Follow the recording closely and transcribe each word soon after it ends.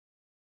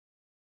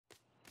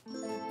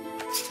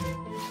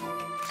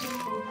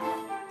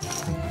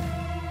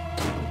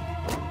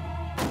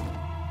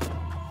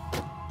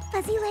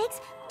Fuzzy Legs,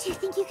 do you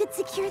think you could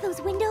secure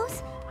those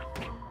windows?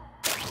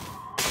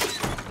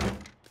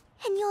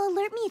 And you'll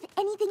alert me if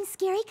anything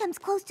scary comes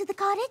close to the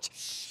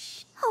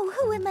cottage? Oh,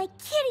 who am I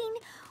kidding?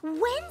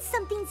 When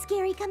something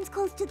scary comes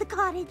close to the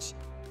cottage,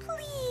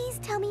 please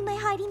tell me my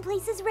hiding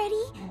place is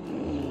ready.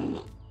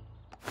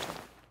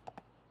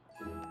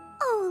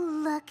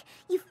 Oh, look,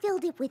 you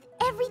filled it with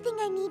everything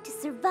I need to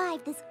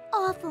survive this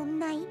awful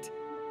night.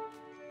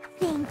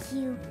 Thank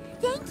you.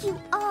 Thank you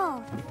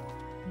all.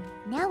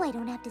 Now I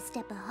don't have to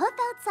step a hoof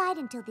outside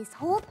until this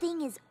whole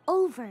thing is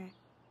over.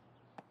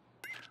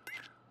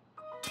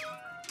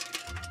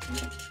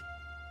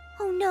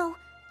 Oh no,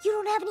 you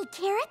don't have any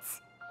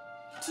carrots?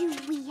 Do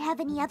we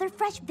have any other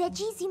fresh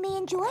veggies you may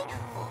enjoy?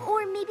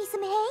 Or maybe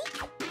some hay?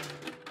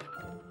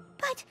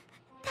 But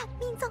that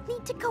means I'll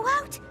need to go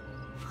out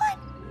on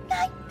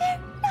Nightmare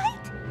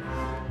Night.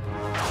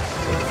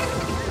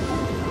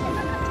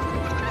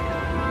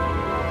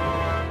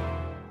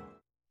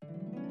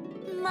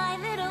 My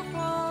little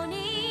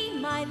pony,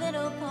 my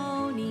little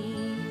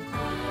pony.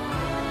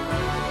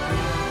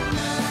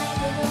 My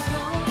little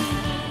pony.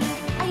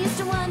 I used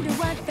to wonder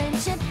what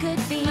friendship could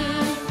be.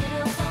 My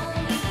little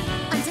pony.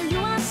 Until you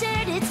all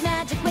shared its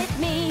magic with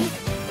me.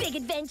 Big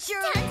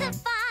adventure. Tons of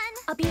fun.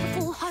 A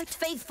beautiful heart,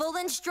 faithful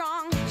and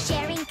strong.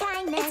 Sharing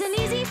kindness. It's an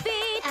easy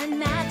feat. And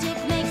magic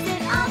makes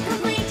it all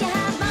complete to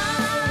have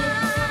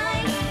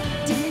mine.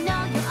 Do you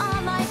know you're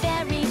all my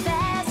very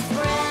best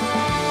friends?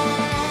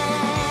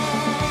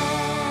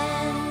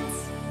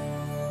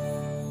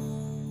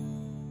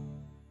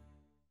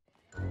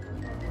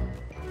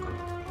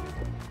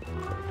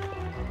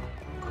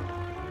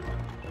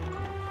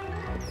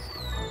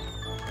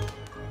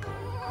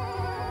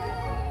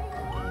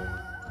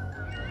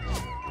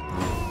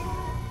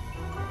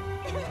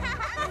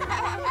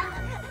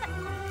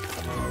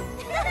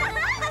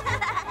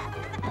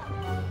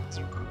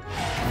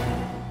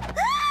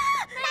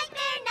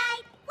 Nightmare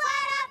night,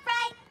 what a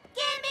fright!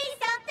 Give me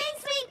something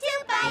sweet to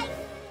bite.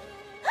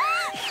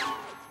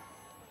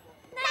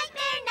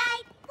 Nightmare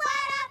night,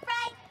 what a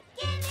fright!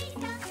 Give me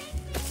something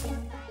sweet to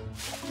bite.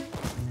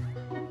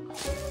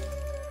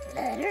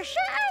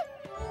 Fluttershy?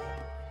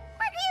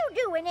 What are you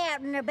doing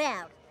out and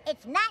about?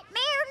 It's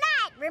Nightmare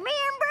Night,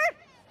 remember?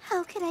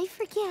 How could I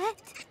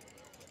forget?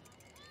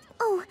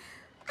 Oh,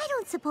 I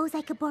don't suppose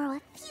I could borrow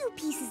a few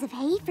pieces of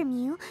hay from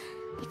you.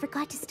 I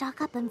forgot to stock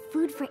up on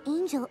food for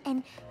Angel,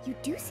 and you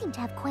do seem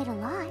to have quite a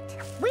lot.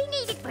 We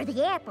need it for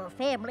the Apple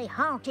Family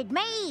Haunted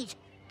Maze.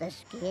 The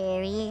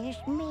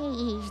scariest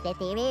maze that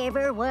there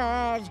ever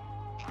was.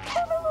 Who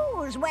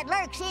knows what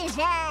lurks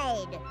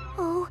inside?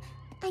 Oh,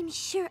 I'm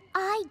sure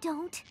I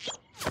don't.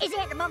 Is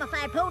that the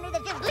mummified pony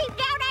that just leaped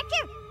out at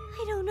you?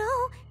 I don't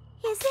know.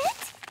 Is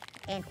it?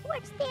 And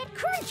what's that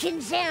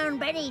crunching sound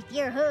beneath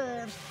your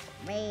hooves?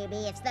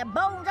 Maybe it's the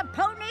bones of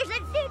ponies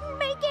that didn't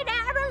make it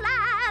out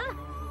alive.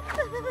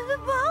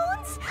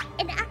 Bones?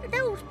 And are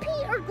those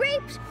pea or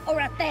grapes? Or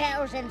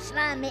 1,000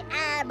 slimy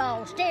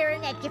eyeballs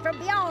staring at you from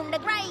beyond the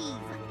grave?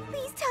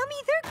 Please tell me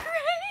they're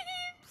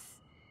grapes.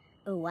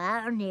 Oh,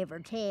 I'll never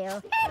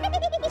tell. I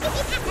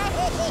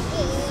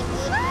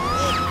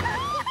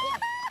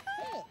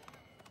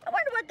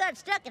wonder what got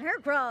stuck in her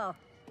craw.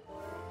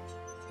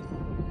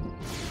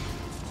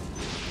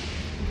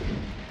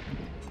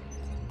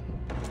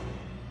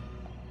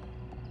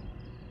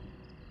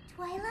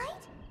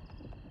 Twilight?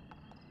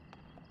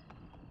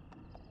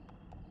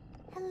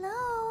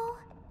 Hello?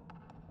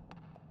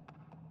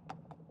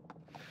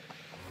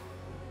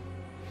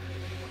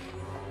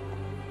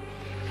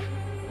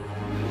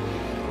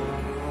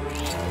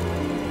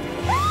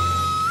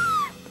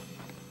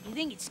 You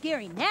think it's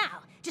scary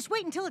now? Just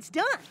wait until it's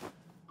done.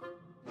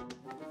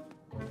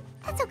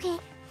 That's okay.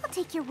 I'll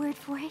take your word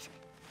for it.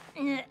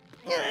 Hey,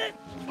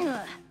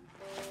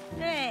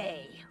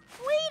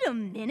 wait a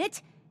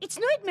minute. It's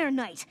Nightmare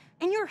Night,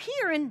 and you're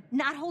here and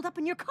not holed up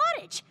in your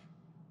cottage.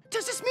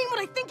 Does this mean what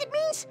I think it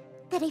means?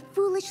 That I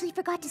foolishly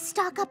forgot to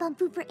stock up on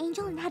food for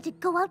Angel and had to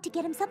go out to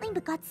get him something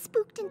but got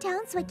spooked in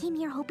town, so I came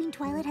here hoping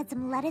Twilight had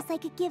some lettuce I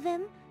could give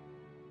him.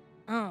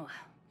 Oh,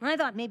 I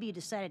thought maybe you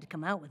decided to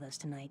come out with us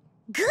tonight.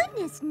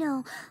 Goodness,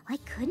 no. I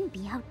couldn't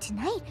be out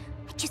tonight.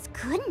 I just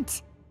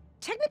couldn't.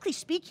 Technically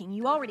speaking,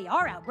 you already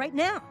are out right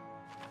now.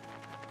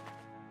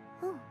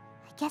 Oh,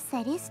 I guess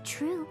that is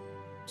true.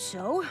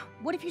 So,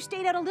 what if you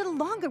stayed out a little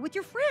longer with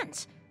your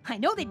friends? I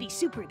know they'd be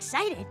super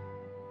excited.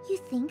 You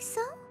think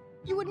so?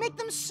 You would make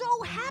them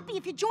so happy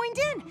if you joined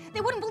in. They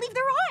wouldn't believe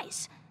their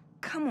eyes.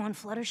 Come on,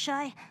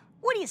 Fluttershy.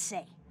 What do you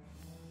say?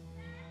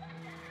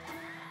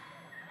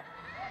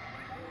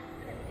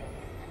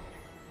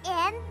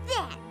 And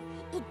then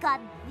it got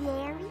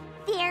very,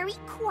 very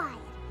quiet.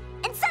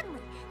 And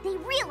suddenly they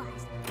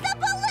realized the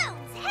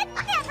balloons had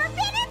never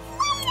been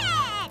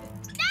inflated!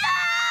 No!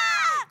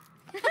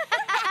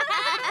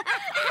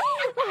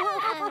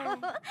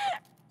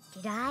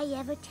 Did I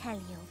ever tell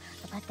you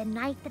about the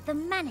night that the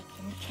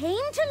mannequin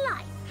came to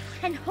life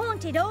and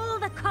haunted all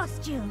the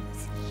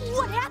costumes?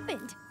 What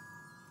happened?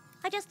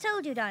 I just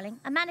told you, darling.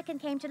 A mannequin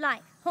came to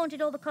life,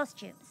 haunted all the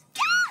costumes.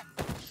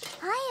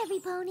 Hi,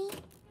 Everypony.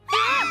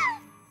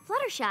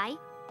 Fluttershy,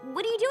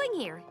 what are you doing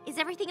here? Is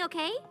everything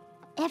okay?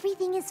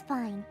 Everything is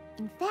fine.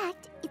 In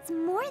fact, it's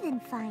more than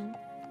fine.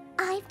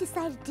 I've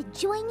decided to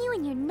join you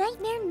in your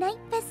Nightmare Night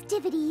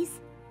festivities.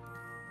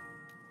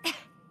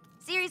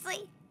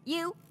 Seriously?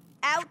 You?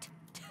 Out?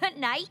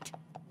 Tonight?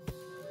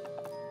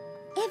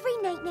 Every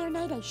Nightmare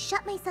Night, I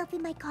shut myself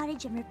in my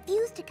cottage and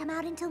refuse to come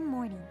out until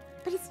morning.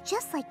 But it's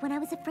just like when I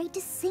was afraid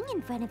to sing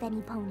in front of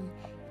any pony.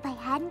 If I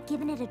hadn't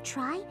given it a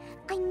try,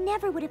 I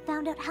never would have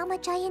found out how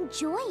much I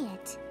enjoy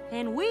it.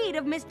 And we'd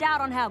have missed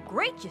out on how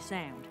great you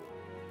sound.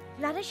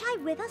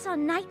 Fluttershy with us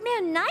on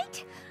Nightmare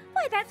Night?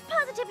 Why, that's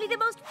positively the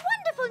most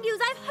wonderful news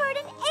I've heard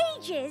in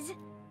ages.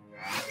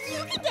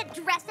 You can get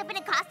dressed up in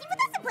a costume with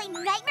us and play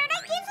Nightmare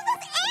Night games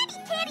with us and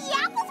eat candy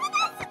apples with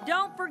us.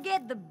 Don't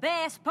forget the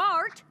best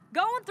part,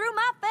 going through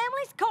my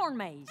family's corn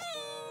maze.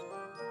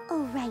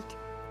 Oh, right.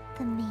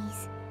 The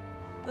maze.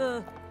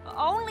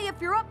 Only if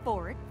you're up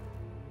for it.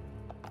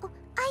 Oh,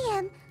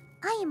 I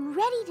am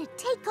ready to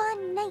take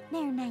on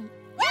Nightmare Night.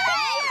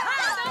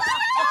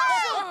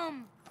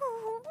 Awesome!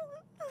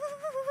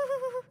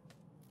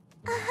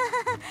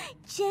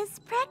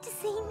 Just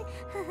practicing.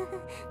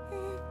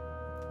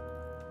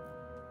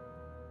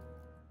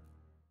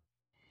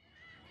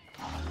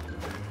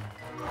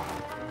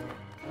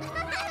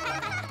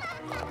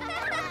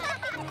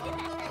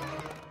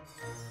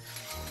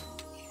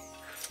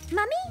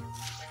 Mummy?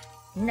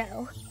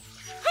 No.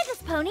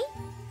 Headless pony?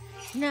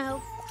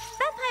 No.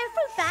 Vampire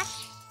fruit bat?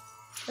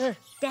 Ugh,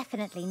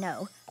 definitely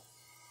no.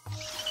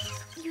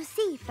 You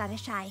see,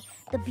 Fluttershy,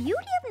 the beauty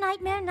of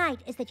Nightmare Night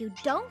is that you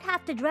don't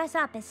have to dress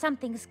up as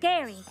something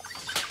scary.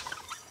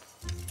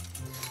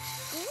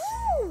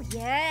 Ooh,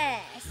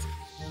 yes.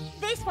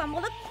 This one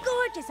will look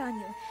gorgeous on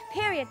you.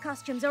 Period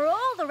costumes are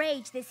all the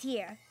rage this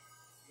year.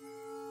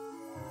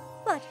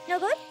 What, no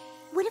good?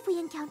 What if we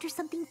encounter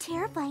something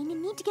terrifying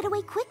and need to get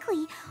away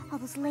quickly? All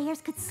those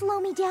layers could slow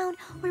me down,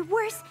 or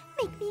worse,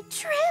 make me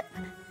trip.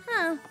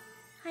 Oh,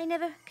 I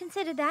never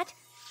considered that.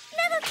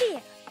 Never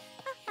fear.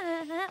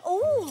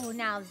 Oh,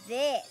 now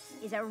this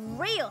is a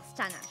real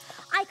stunner.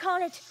 I call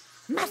it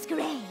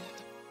masquerade.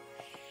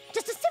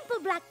 Just a simple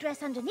black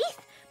dress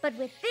underneath, but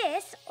with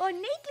this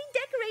ornately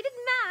decorated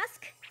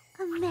mask.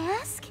 A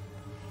mask?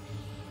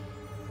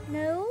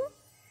 No?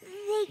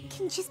 They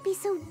can just be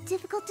so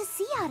difficult to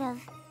see out of.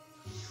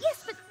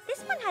 Yes, but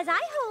this one has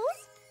eye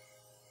holes.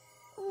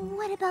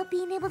 What about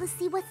being able to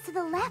see what's to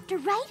the left or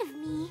right of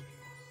me?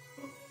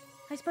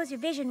 I suppose your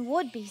vision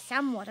would be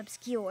somewhat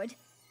obscured.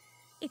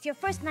 It's your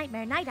first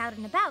Nightmare Night out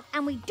and about,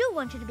 and we do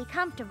want you to be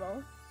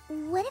comfortable.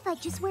 What if I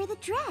just wear the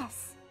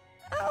dress?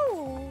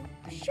 Oh,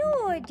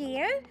 sure,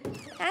 dear.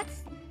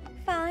 That's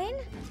fine.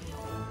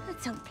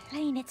 It's so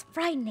plain, it's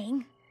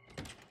frightening.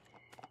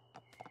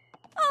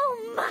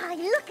 Oh, my,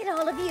 look at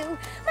all of you.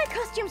 My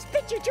costumes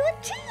fit you to a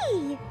T.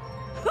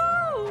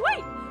 Oh,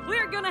 wait!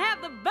 We're gonna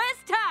have the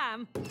best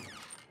time!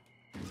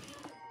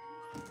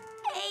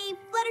 Hey,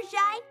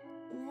 Fluttershy,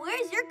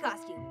 where's your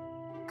costume?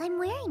 I'm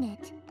wearing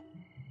it.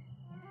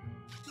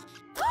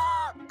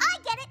 I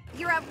get it!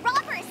 You're a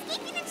robber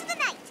escaping into the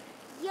night.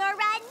 You're a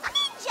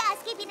ninja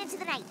escaping into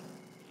the night.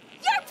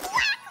 You're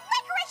black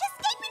licorice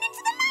escaping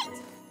into the night!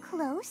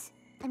 Close.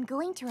 I'm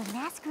going to a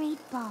masquerade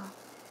ball.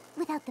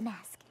 Without the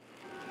mask.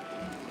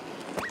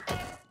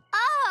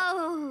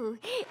 Oh,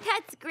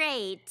 that's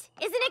great.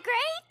 Isn't it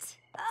great?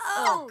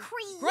 So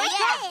creative! Great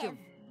costume!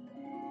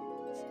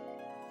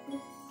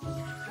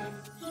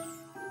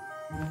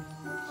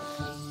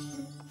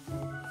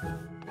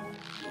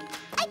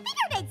 I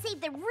figured I'd save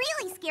the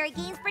really scary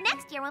games for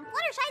next year when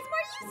Fluttershy's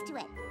more used to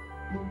it.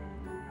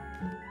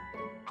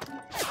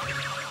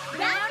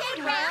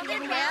 Round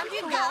and round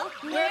you go.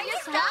 Where you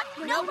stop,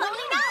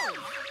 nobody knows.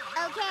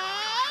 Okay,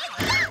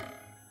 go!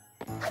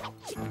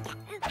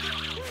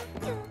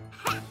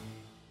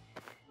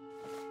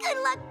 Good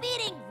luck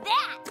beating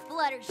that,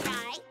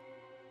 Fluttershy.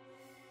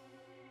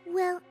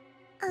 Well,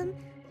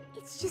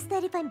 it's just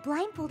that if I'm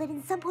blindfolded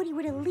and some pony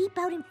were to leap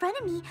out in front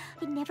of me,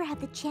 I'd never have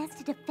the chance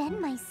to defend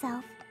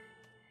myself.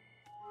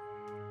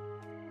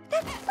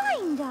 That's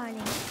fine,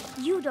 darling.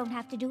 You don't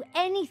have to do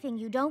anything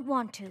you don't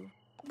want to.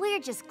 We're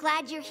just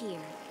glad you're here.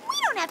 We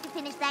don't have to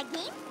finish that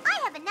game. I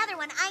have another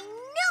one I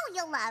know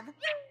you'll love.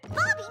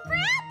 Bobbing for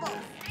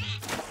apples.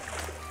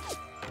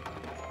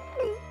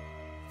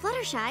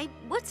 Fluttershy,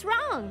 what's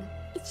wrong?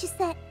 It's just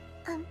that,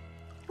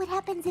 what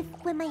happens if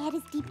when my head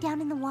is deep down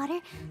in the water,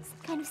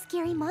 some kind of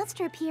scary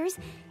monster appears?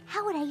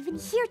 How would I even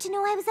hear to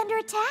know I was under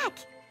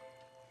attack?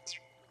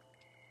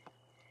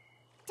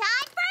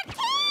 Time for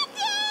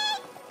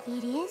candy!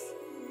 It is?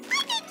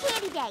 I made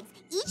candy bags.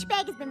 Each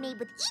bag has been made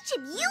with each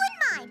of you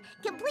in mind,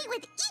 complete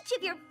with each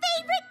of your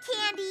favorite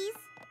candies.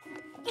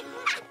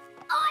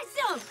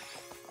 Awesome!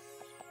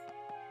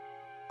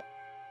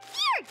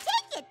 Here,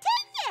 take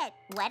it!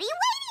 What are you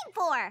waiting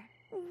for?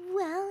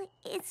 Well,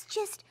 it's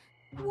just,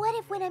 what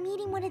if when I'm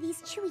eating one of these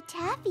chewy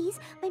taffies,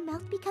 my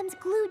mouth becomes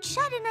glued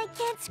shut and I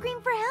can't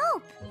scream for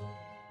help?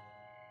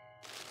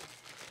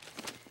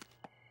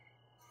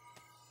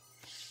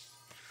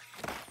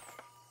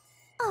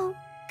 Oh,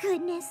 good.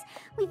 goodness.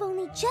 We've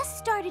only just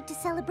started to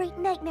celebrate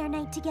Nightmare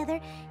Night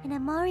together, and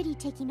I'm already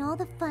taking all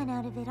the fun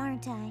out of it,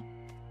 aren't I?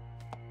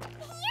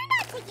 You're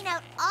not taking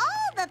out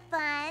all the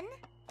fun.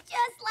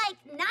 Just like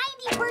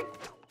 90%.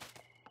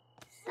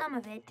 Some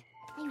of it.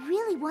 I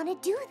really want to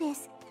do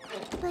this,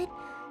 but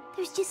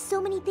there's just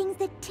so many things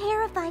that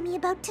terrify me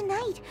about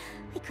tonight.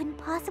 I couldn't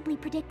possibly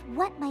predict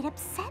what might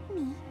upset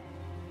me.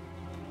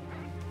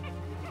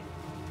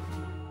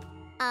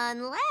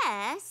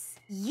 Unless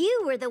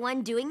you were the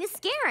one doing the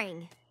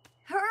scaring.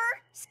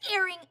 Her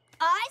scaring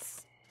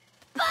us?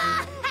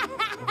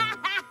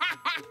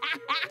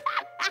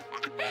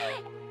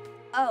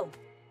 Oh,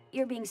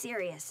 you're being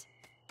serious.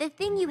 The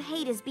thing you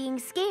hate is being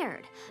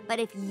scared. But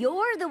if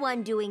you're the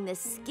one doing the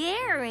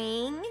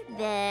scaring,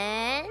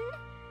 then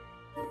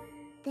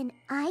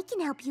I can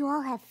help you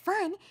all have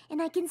fun,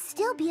 and I can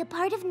still be a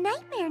part of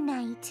Nightmare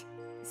Night.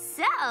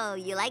 So,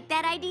 you like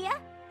that idea?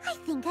 I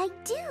think I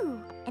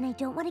do. And I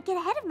don't want to get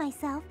ahead of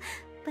myself,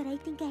 but I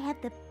think I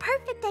have the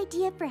perfect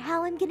idea for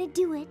how I'm gonna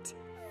do it.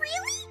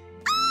 Really?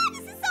 Oh,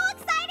 this is so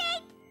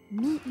exciting!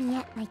 Meet me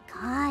at my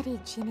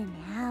cottage in an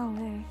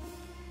hour.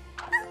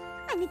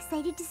 I'm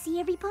excited to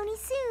see Everypony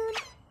soon.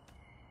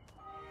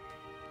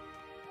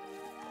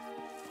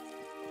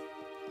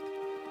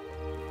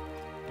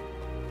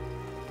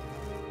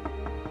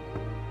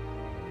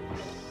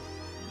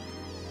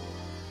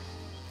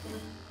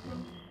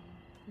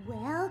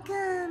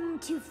 Welcome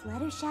to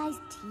Fluttershy's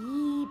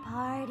tea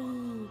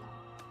party.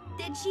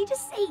 Did she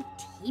just say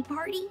tea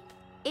party?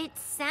 It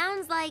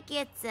sounds like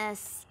it's a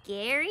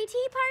scary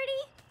tea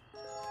party.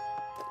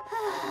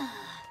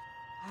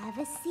 Have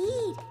a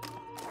seat.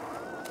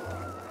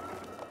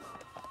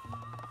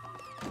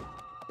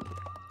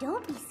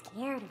 Don't be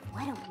scared of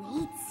what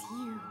awaits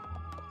you.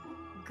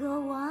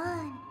 Go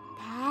on,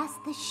 pass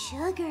the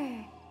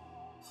sugar.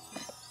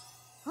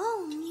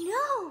 Oh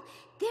no,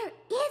 there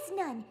is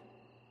none.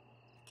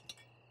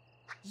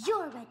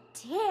 You're a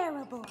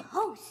terrible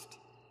host.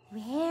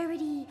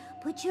 Rarity,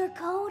 put your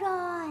coat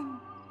on.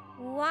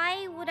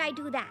 Why would I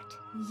do that?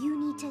 You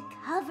need to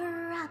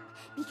cover up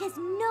because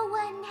no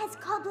one has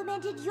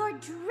complimented your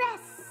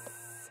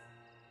dress.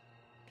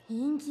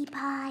 Pinkie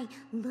Pie,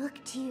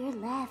 look to your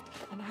left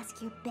and ask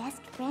your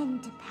best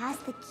friend to pass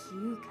the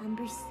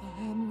cucumber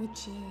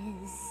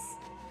sandwiches.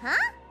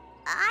 Huh?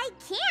 I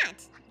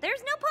can't.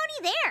 There's no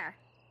pony there.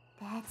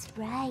 That's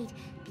right,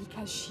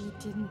 because she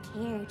didn't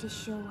care to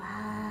show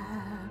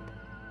up.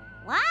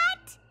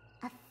 What?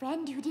 A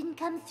friend who didn't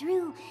come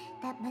through.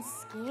 That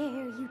must scare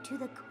you to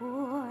the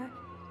core.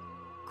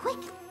 Quick,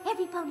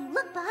 Everypony,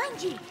 look behind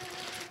you.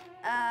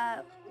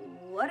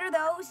 What are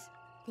those?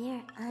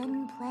 They're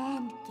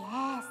unplanned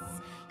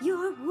guests.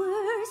 Your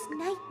worst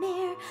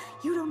nightmare.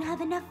 You don't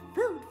have enough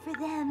food for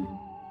them.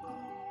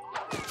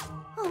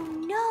 Oh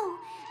no,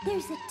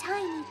 there's a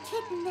tiny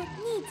kitten that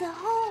needs a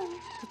home.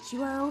 But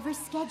you are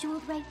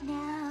overscheduled right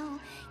now.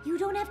 You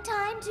don't have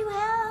time to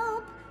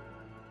help.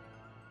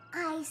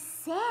 I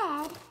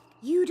said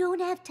you don't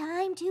have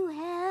time to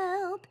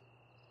help.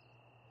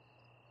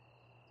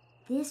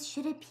 This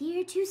should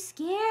appear to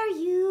scare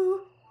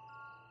you.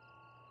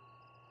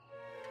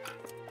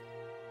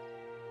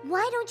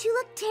 Why don't you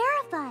look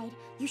terrified?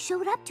 You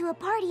showed up to a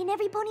party and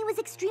Everypony was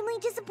extremely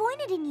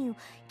disappointed in you.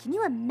 Can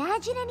you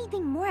imagine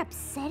anything more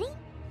upsetting?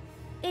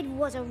 It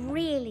was a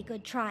really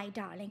good try,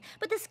 darling.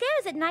 But the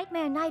scares at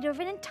Nightmare Night are of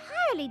an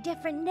entirely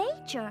different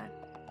nature.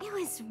 It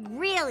was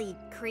really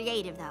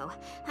creative, though.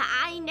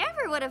 I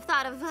never would have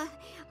thought of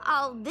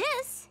all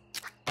this.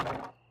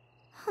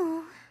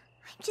 Oh,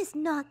 I'm just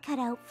not cut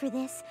out for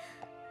this.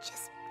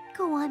 Just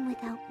go on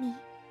without me.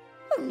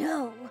 Oh,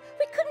 no,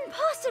 we couldn't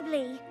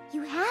possibly.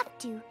 You have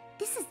to.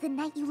 This is the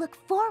night you look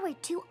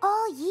forward to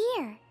all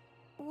year.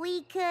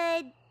 We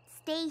could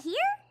stay here?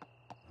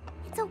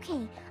 It's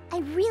okay. I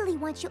really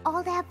want you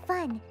all to have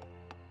fun.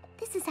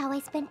 This is how I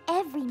spend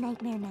every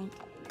Nightmare Night.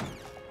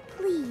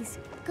 Please,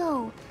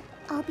 go.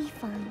 I'll be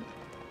fine.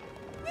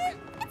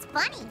 It's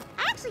funny.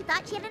 I actually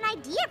thought she had an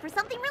idea for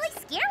something really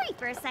scary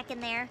for a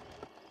second there.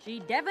 She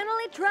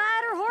definitely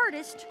tried her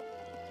hardest.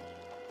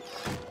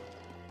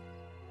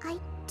 I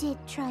did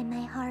try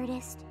my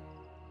hardest.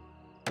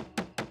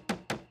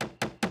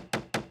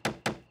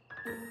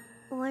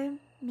 Or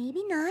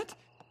maybe not.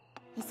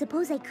 I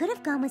suppose I could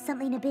have gone with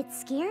something a bit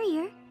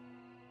scarier.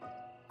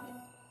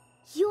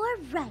 You're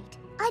right.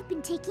 I've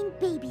been taking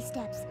baby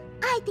steps.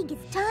 I think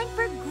it's time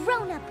for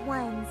grown-up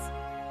ones.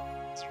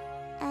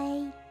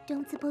 I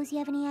don't suppose you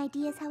have any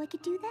ideas how I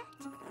could do that?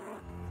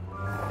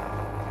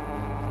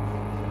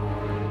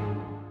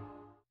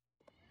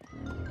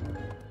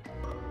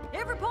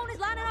 Everypony's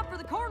lining up for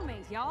the corn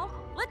maze, y'all.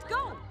 Let's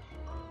go.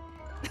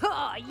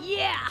 Oh,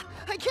 yeah!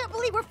 I can't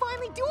believe we're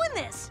finally doing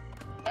this!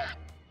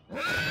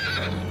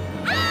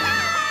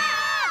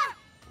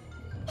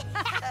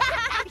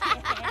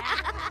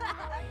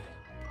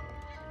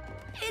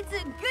 It's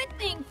a good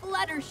thing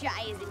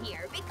Fluttershy isn't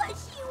here,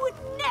 because she would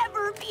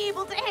never be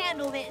able to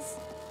handle this.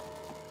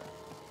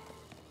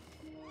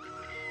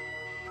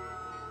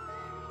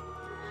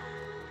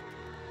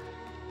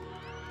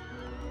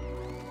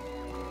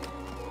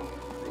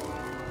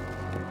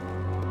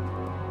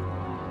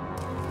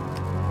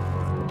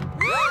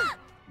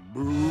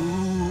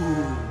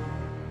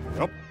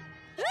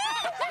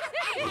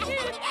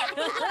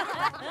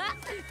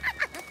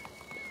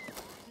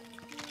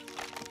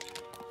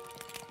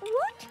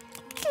 What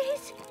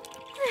is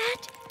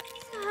that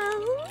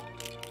sound?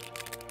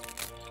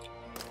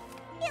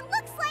 It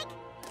looks like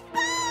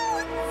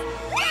bones!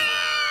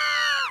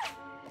 Ah!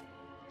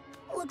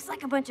 Looks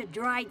like a bunch of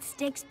dried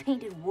sticks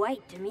painted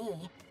white to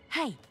me.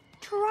 Hey,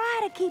 try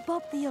to keep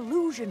up the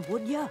illusion,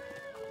 would ya?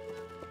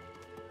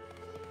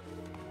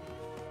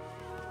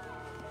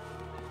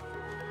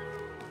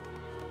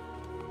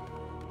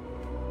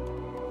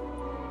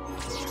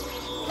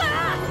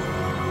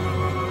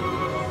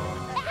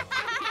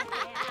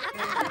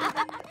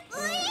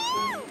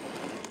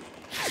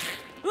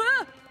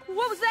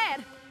 What was that?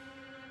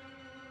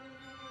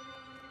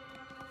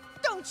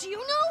 Don't you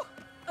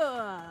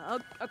know?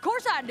 Of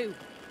course I do.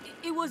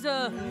 It was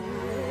a...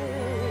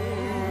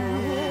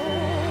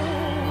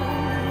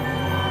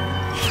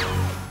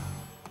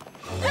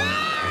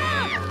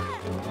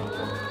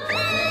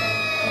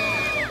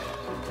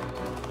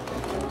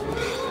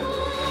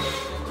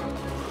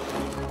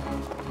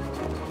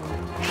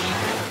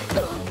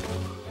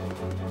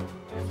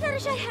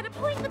 Fluttershy had a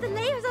point with the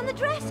layers on the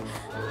dress.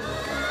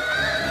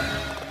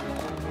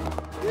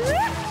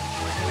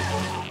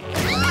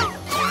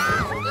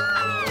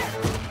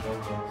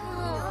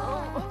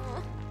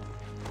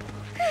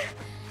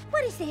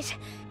 What is this?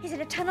 Is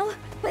it a tunnel?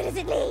 Where does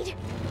it lead?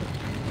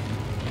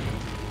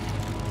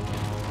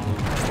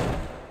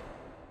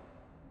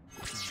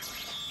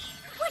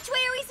 Which way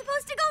are we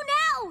supposed to go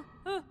now?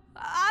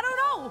 I don't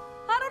know.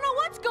 I don't know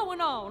what's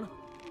going on.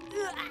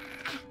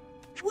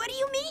 What do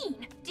you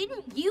mean?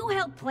 Didn't you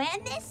help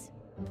plan this?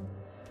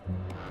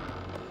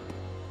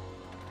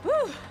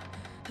 Whew.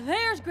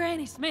 There's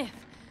Granny Smith.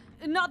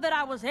 Not that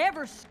I was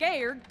ever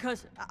scared,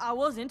 'cause I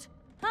wasn't.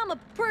 I'm a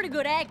pretty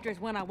good actress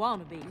when I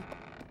want to be.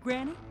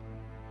 Granny?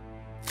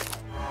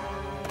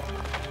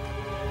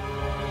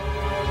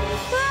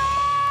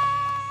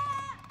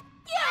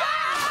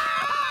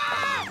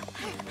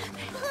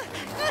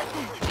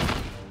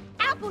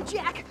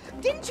 Applejack,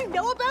 didn't you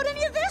know about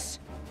any of this?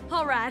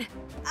 All right.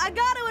 I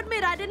gotta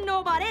admit I didn't know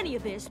about any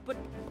of this, but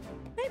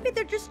maybe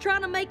they're just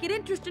trying to make it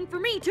interesting for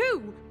me,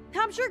 too.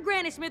 I'm sure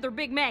Granny Smith or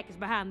Big Mac is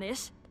behind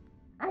this.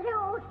 Are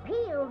those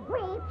peeled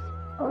grapes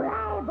or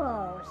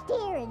eyeballs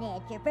staring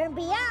at you from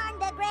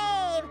beyond the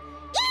grave?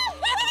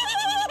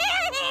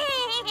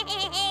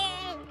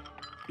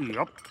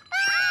 Yep.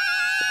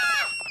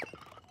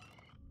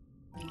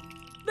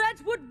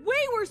 That's what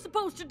we were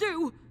supposed to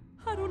do.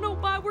 I don't know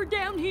why we're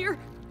down here.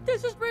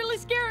 This is really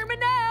scaring me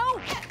now.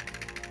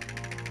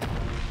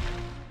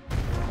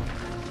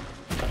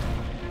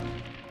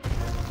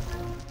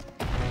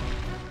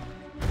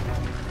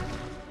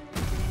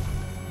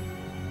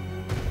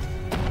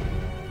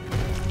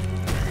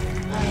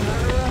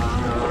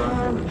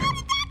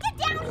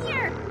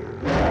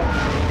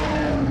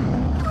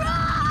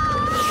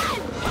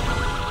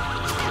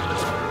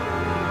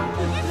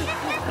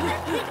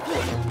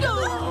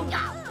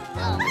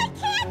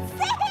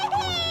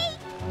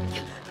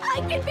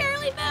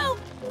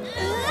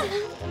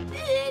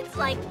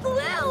 Like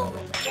glue.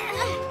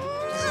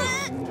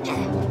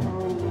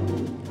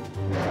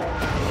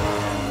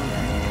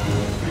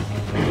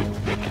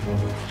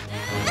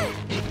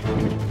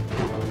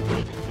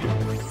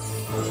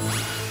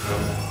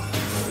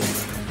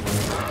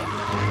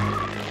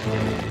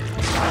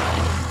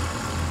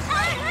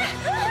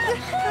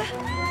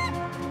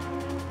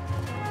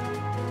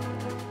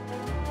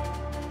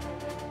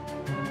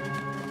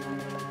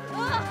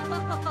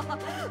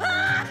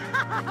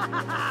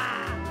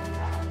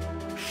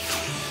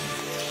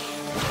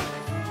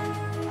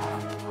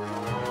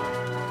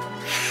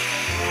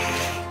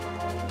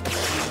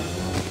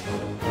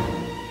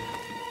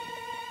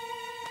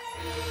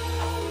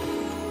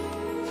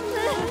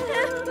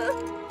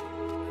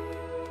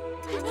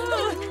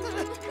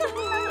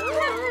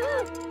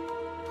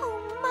 Oh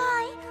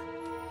my!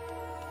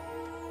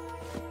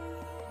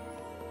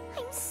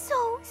 I'm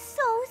so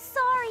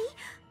sorry.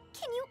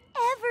 Can you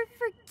ever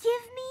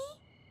forgive me?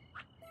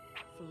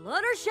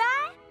 Fluttershy?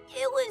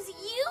 It was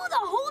you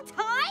the whole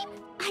time?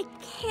 I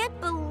can't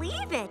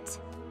believe it.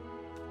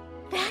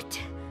 That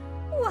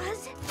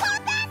was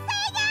The best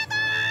thing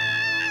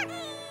ever!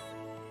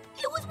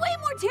 It was way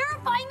more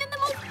terrifying than the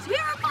most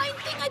terrifying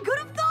thing I could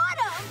have thought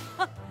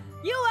of.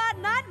 You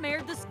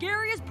out-nightmared the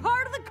scariest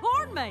part of the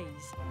corn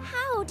maze.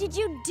 How did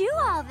you do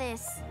all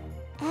this?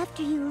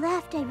 After you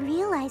left, I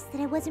realized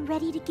that I wasn't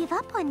ready to give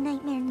up on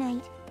Nightmare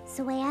Night.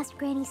 So I asked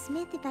Granny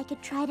Smith if I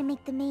could try to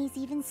make the maze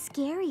even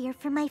scarier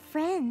for my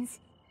friends.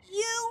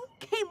 You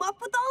came up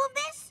with all of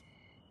this?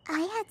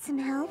 I had some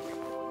help.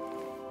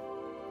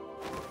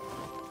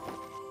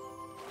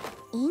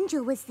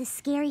 Angel was the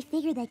scary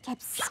figure that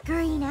kept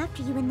scurrying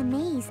after you in the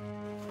maze.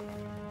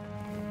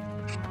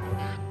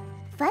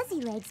 Fuzzy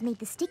Legs made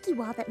the sticky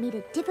wall that made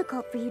it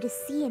difficult for you to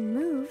see and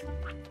move.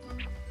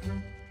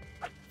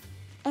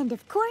 And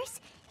of course,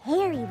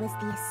 Harry was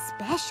the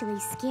especially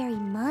scary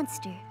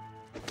monster.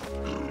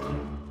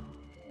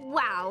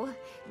 Wow,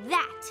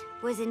 that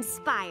was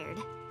inspired.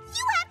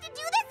 You have to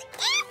do this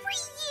every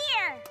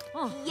year!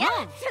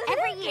 Yeah,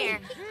 every year.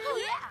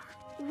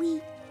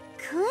 We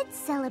could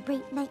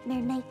celebrate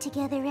Nightmare Night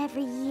together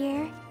every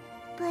year,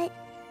 but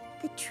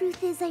the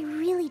truth is I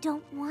really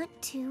don't want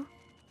to.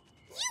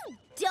 You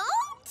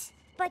don't?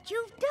 But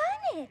you've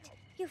done it.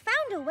 You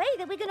found a way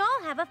that we can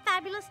all have a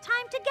fabulous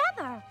time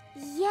together.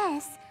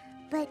 Yes,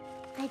 but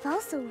I've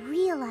also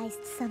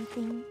realized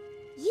something.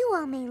 You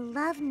all may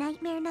love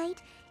Nightmare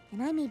Night,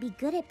 and I may be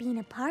good at being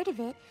a part of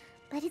it,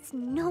 but it's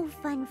no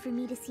fun for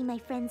me to see my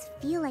friends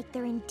feel like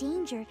they're in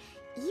danger,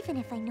 even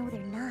if I know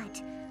they're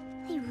not.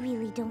 I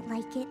really don't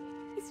like it.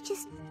 It's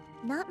just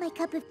not my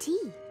cup of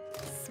tea.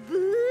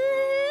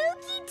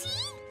 Spooky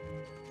tea?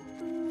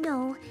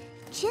 No,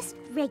 just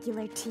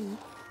regular tea.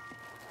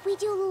 We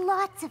do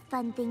lots of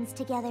fun things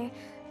together,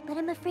 but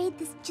I'm afraid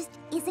this just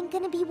isn't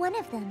gonna be one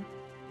of them.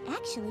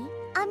 Actually,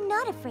 I'm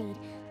not afraid.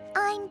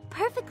 I'm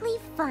perfectly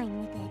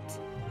fine with it.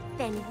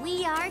 Then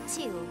we are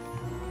too.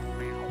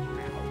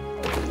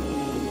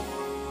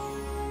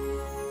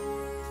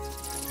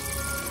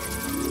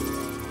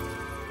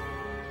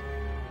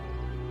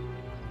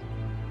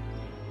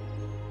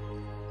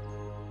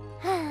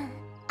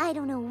 I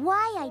don't know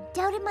why I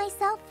doubted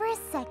myself for a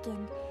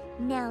second.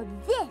 Now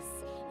this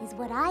is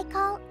what I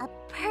call a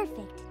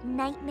perfect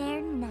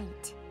Nightmare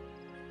Night.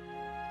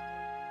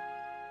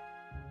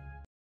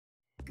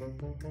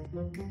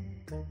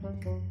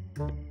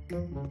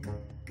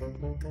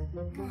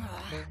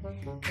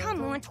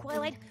 Come on,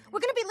 Twilight. We're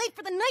gonna be late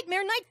for the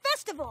Nightmare Night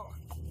Festival.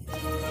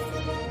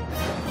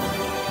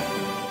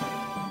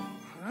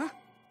 Huh?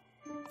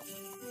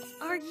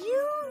 Are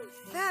you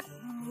that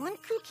one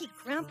kooky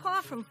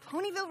grandpa from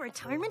Ponyville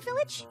Retirement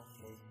Village?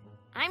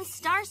 I'm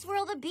Star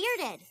Swirl the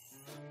Bearded.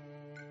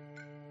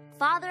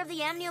 Father of the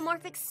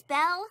amniomorphic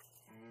spell?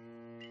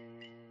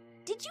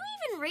 Did you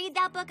even read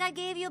that book I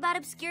gave you about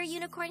obscure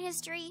unicorn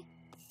history?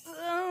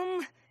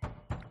 That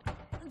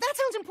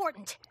sounds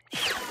important.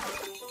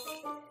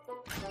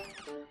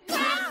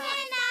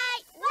 Nightmare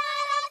Night,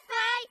 what a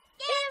fight!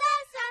 Give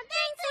us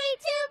something sweet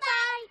to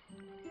bite!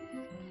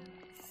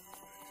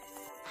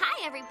 Hi,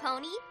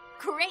 Everypony.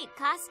 Great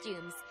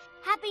costumes.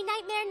 Happy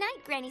Nightmare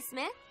Night, Granny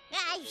Smith.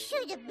 I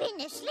should have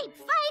been asleep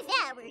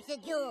 5 hours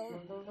ago.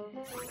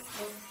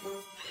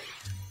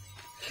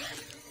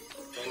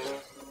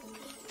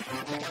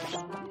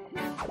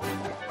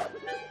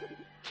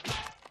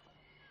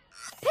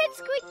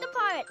 Pipsqueak the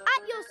Pirate,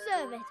 at your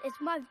service. It's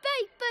my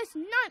very first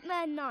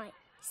Nightmare Night.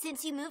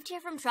 Since you moved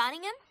here from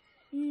Trottingham?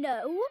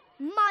 No,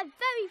 my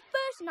very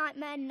first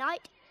Nightmare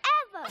Night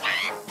ever.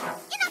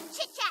 Enough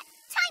chit-chat.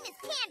 Time is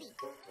candy.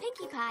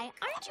 Pinkie Pie,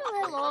 aren't you a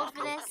little old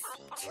for this?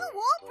 Too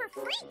old for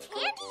free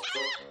candy?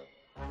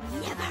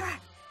 Never.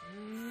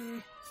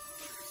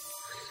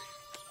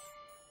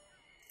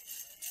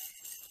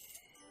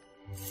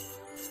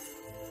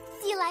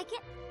 Do you like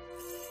it?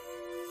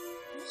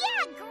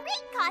 Yeah,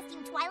 great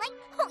costume, Twilight.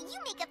 Oh, you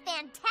make a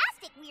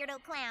fantastic weirdo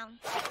clown.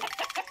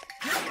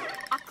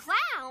 A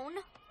clown?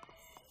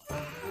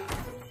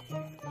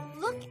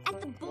 Look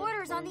at the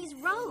borders on these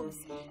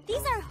robes.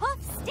 These are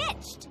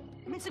hoof-stitched.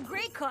 It's a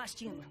great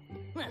costume.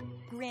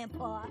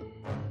 Grandpa.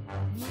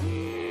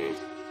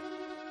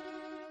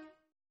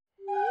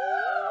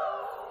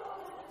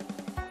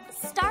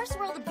 Star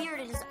Swirl the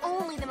Bearded is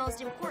only the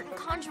most important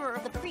conjurer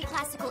of the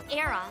pre-classical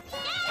era.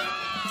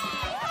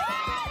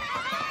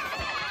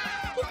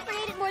 He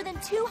created more than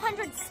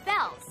 200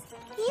 spells.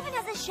 He even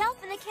has a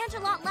shelf in the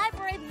Canterlot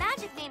Library of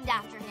Magic named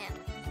after him.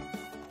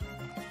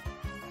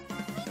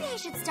 Maybe I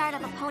should start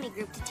up a pony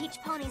group to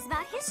teach ponies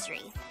about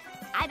history.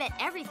 I bet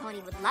every pony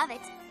would love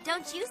it.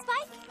 Don't you,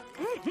 Spike?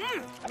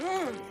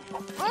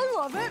 I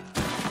love it.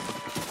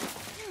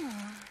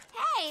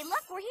 Hey,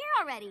 look, we're here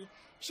already.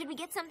 Should we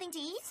get something to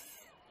eat?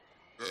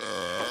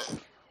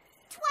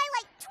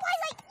 Twilight,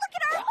 look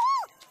at our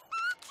hole!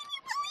 Can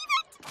you believe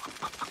it?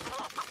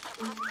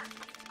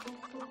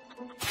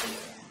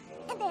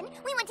 And then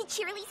we went to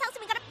Cheerilee's house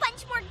and we got a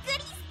bunch more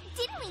goodies,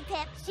 didn't we,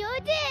 Pipp? Sure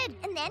did.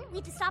 And then we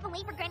had to stop and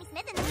wait for Granny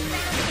Smith and then we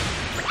ran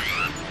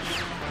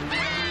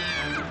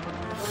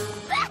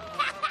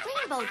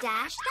Rainbow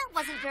Dash, that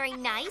wasn't very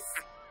nice.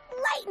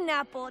 Lighten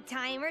up, old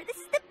timer. This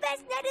is the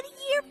best night of the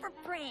year for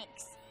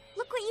pranks.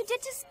 Look what you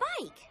did to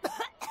Spike.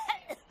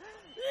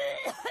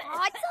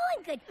 Oh, it's all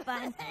in good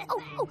fun.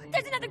 Oh,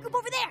 there's another group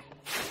over there.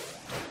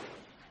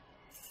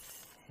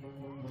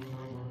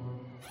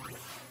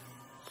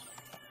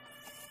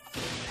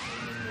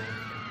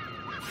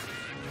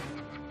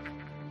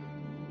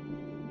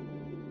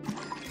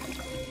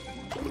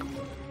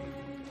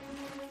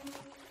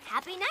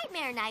 Happy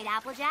Nightmare Night,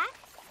 Applejack.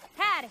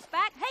 Howdy,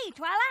 Spike. Hey,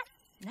 Twilight.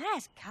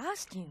 Nice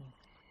costume.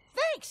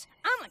 Thanks.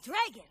 I'm a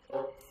dragon.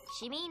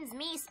 She means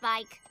me,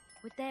 Spike.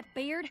 With that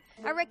beard,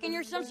 I reckon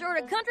you're some sort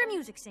of country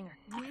music singer.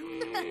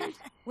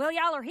 Well,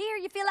 y'all are here.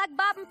 You feel like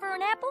bobbing for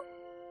an apple?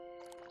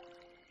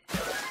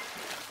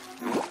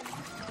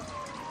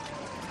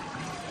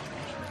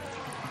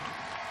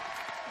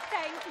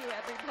 Thank you,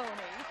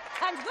 Everypony.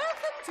 And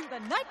welcome to the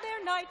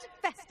Nightmare Night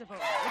Festival.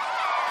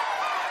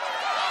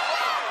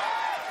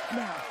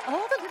 Now,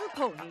 all the little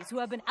ponies who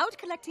have been out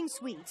collecting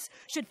sweets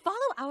should follow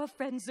our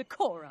friend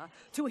Zecora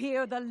to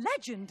hear the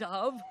legend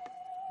of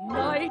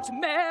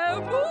Nightmare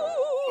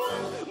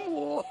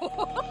Moon!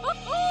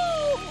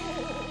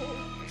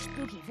 Her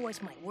spooky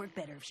voice might work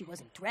better if she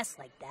wasn't dressed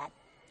like that.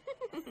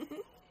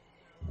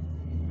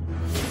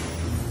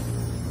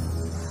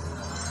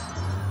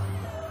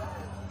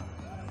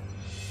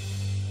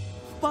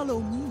 Follow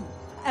me,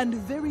 and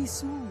very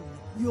soon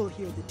you'll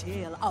hear the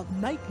tale of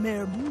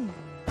Nightmare Moon.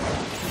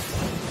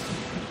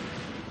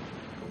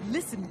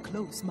 Listen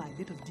close, my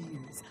little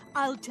dears.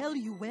 I'll tell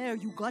you where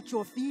you got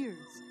your fears.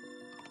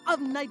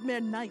 Of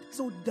Nightmare Night,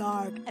 so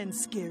dark and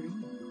scary.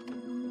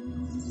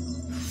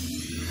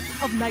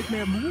 Of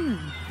Nightmare Moon,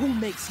 who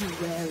makes you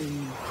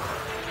wary.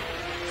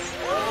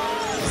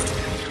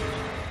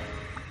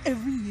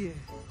 Every year,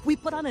 we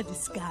put on a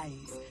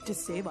disguise to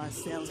save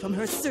ourselves from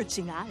her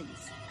searching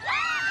eyes.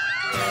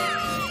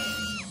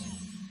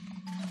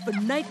 But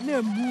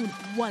Nightmare Moon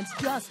wants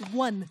just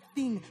one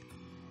thing.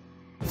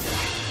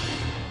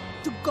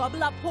 To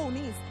gobble up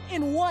ponies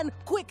in one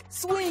quick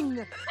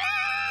swing.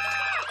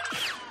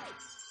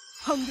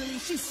 Hungrily,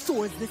 she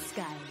soars the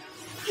sky.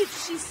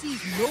 If she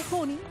sees no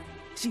pony,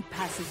 she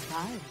passes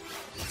by.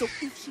 So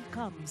if she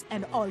comes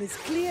and all is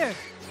clear,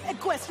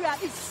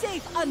 Equestria is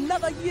safe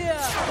another year.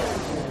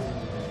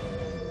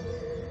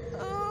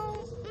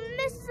 Oh,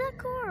 Miss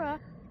Zecora,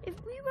 if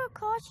we wear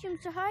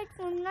costumes to hide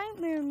from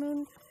Nightmare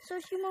Moon so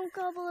she won't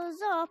gobble us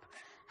up,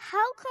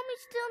 how come we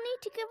still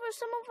need to give her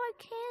some of our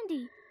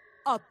candy?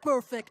 A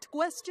perfect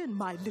question,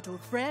 my little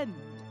friend.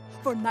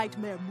 For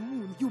Nightmare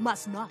Moon, you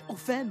must not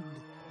offend.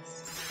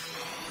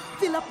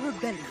 Fill up her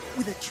belly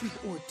with a treat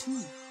or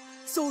two,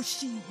 so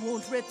she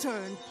won't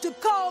return to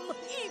come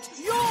eat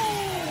you!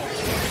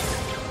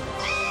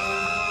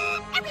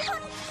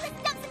 Everyone,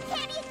 let's dump some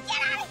candy and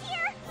get out of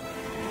here!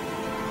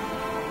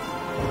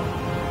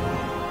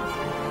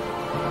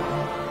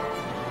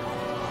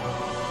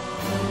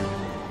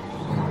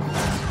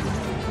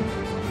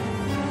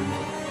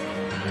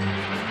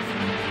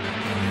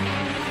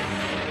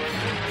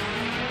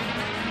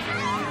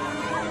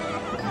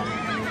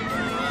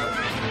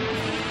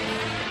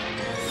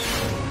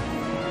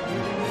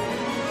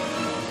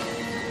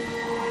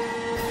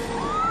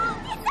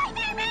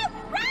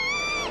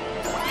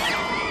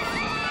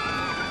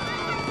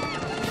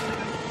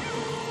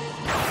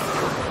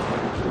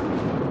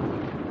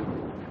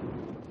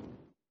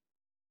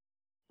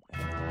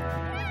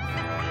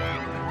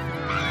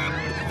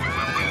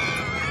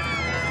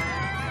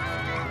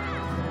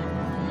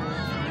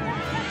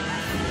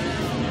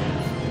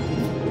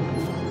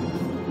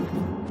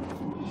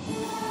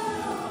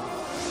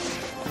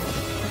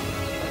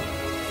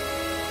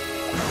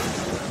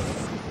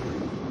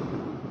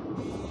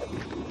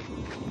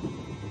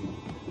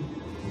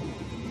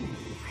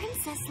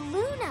 Princess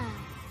Luna!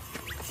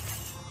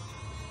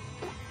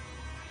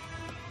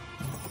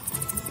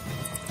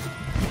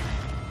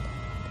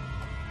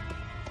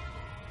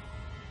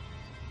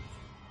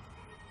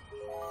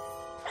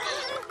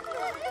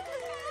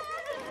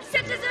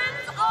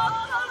 Citizens of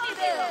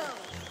Ponyville,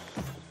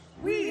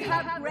 we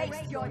have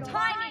graced your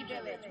tiny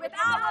village with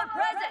our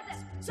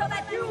presence so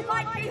that you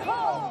might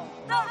behold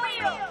the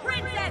real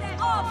Princess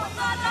of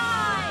the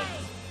Night!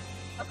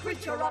 A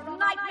creature of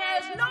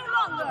nightmares no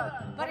longer,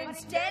 but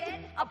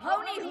instead a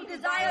pony who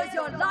desires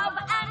your love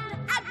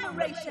and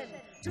admiration.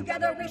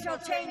 Together we shall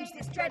change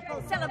this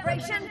dreadful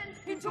celebration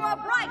into a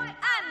bright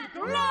and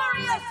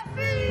glorious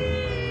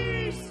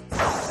feast!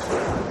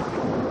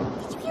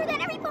 Did you hear that,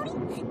 Everypony?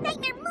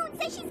 Nightmare Moon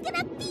says she's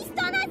gonna feast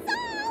on us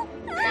all!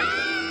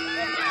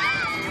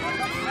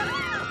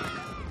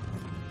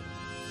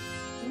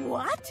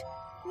 What?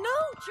 No,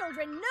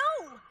 children,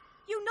 no!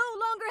 You no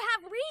longer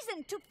have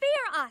reason to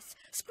fear us.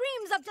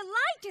 Screams of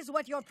delight is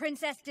what your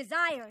princess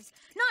desires,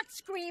 not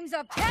screams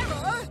of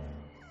terror.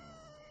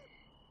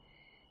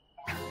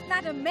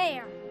 Madam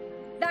Mayor,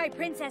 thy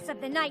princess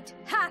of the night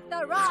hath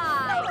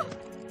arrived.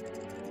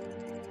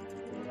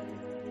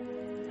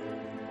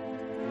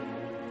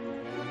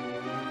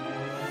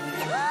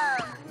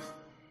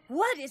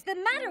 What is the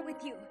matter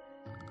with you?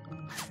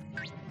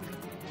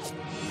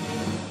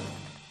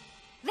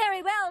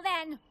 Very well,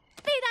 then.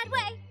 Be that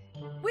way.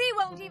 We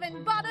won't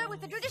even bother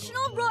with the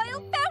traditional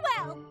royal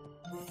farewell.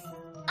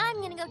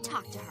 I'm gonna go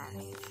talk to her.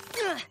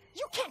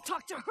 You can't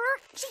talk to her.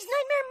 She's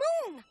Nightmare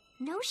Moon.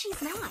 No,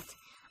 she's not.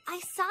 I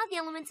saw the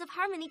elements of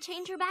harmony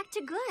change her back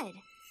to good.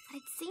 But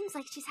it seems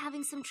like she's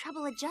having some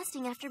trouble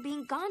adjusting after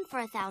being gone for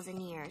 1,000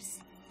 years.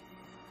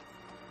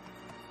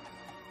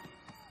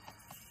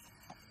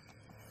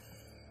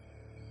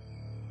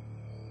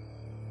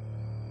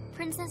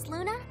 Princess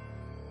Luna?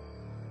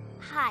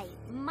 Hi,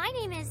 my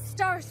name is...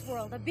 Star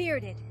Swirl, the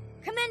bearded.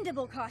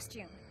 Commendable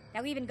costume.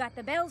 Now even got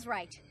the bells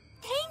right.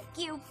 Thank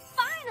you,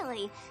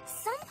 finally!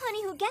 Some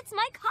pony who gets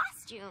my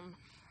costume.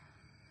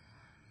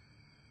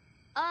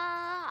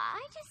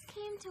 I just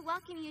came to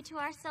welcome you to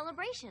our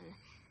celebration.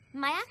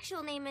 My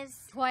actual name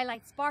is...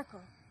 Twilight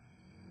Sparkle.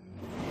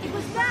 It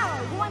was thou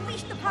who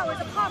unleashed the powers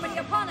of harmony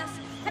upon us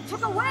and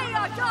took away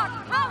our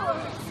dark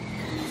powers!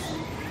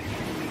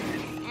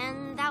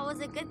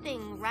 a good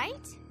thing,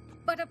 right?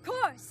 But of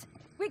course,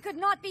 we could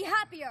not be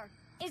happier.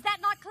 Is that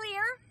not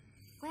clear?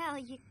 Well,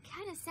 you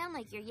kind of sound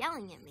like you're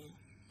yelling at me.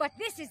 But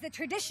this is the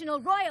traditional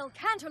royal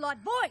Canterlot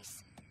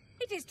voice.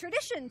 It is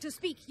tradition to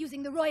speak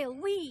using the royal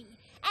we,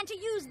 and to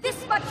use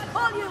this much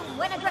volume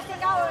when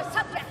addressing our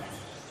subjects.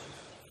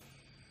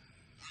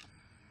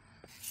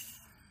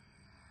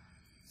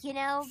 You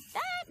know,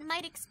 that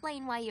might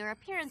explain why your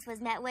appearance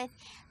was met with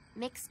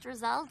mixed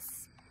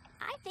results.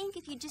 I think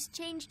if you just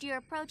changed your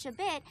approach a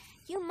bit,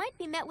 you might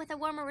be met with a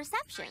warmer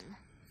reception.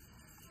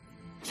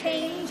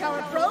 Change our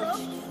approach?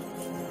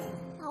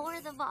 Lower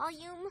the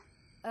volume?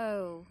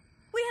 Oh.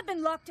 We have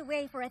been locked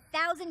away for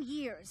 1,000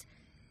 years.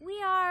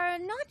 We are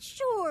not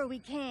sure we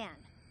can.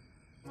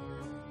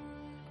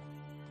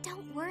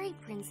 Don't worry,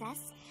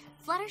 Princess.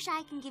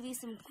 Fluttershy can give you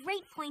some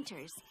great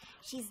pointers.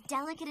 She's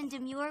delicate and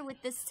demure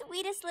with the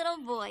sweetest little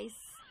voice.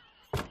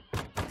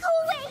 Go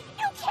away!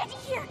 No candy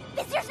here!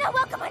 Visitors not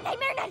welcome on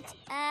Nightmare Night!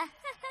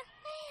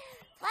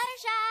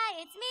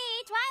 Fluttershy, it's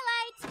me,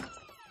 Twilight!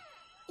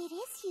 It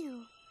is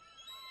you.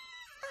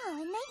 Oh,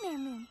 a Nightmare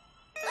Moon.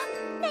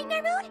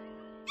 Nightmare Moon?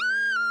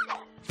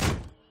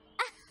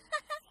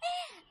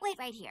 Wait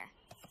right here.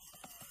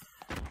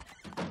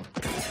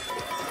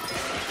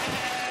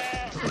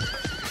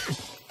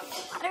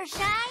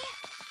 Fluttershy?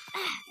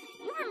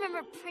 You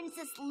remember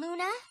Princess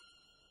Luna?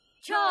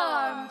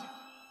 Charmed!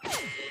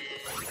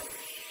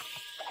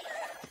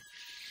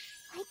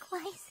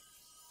 Likewise.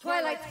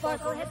 Twilight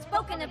Sparkle has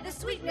spoken of the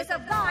sweetness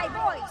of thy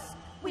voice.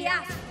 We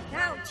ask that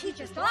thou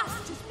teachest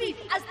us to speak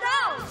as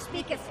thou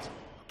speakest.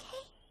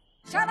 Okay.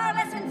 Shall our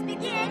lessons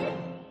begin?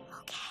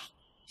 Okay.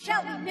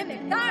 Shall we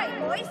mimic thy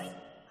voice?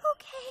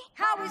 Okay.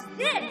 How is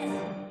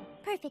this?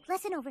 Perfect.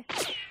 Lesson over.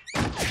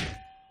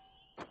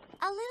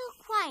 A little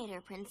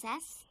quieter,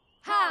 Princess.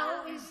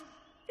 How is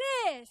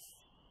this?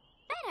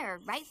 Better,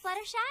 right,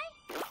 Fluttershy?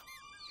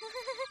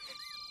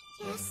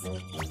 Yes.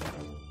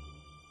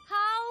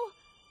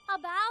 How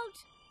about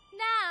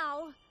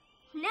now?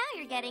 Now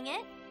you're getting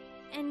it.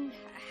 And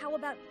how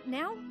about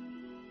now?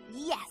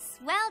 Yes,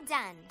 well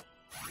done.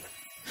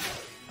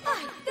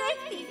 I thank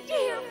thee,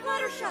 dear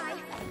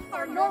Fluttershy.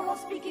 Our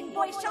normal-speaking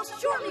voice shall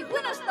surely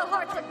win us the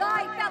hearts of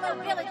thy fellow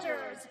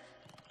villagers.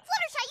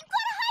 Fluttershy, you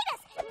gotta hide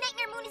us!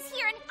 Nightmare Moon is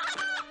here and...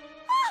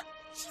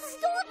 She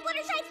stole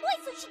Fluttershy's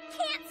voice so she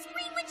can't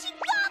scream when she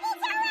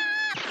gobbles her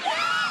up!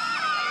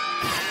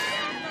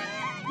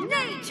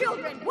 Nay,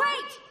 children,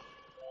 wait!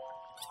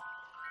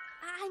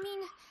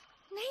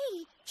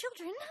 Nay,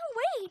 children,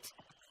 wait!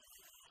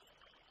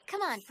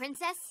 Come on,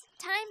 Princess.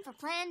 Time for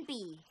Plan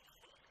B.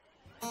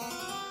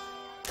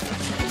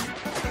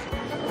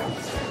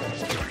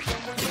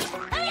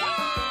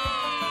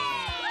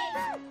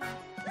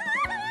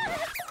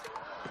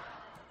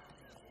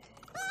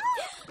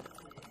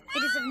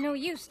 It is of no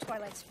use,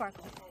 Twilight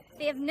Sparkle.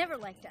 They have never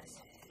liked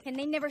us, and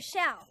they never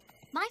shall.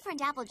 My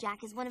friend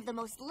Applejack is one of the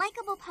most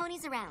likable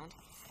ponies around.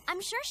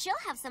 I'm sure she'll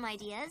have some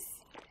ideas.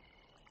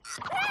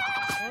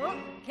 Oh,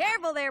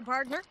 careful there,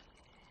 partner.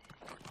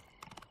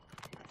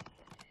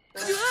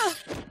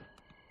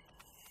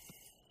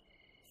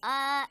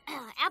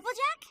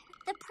 Applejack?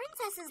 The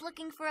princess is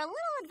looking for a little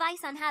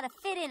advice on how to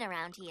fit in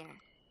around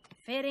here.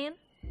 Fit in?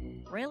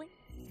 Really?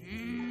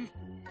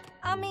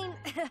 I mean,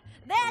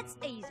 that's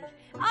easy.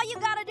 All you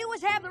gotta do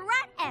is have the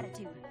right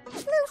attitude.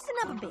 Loosen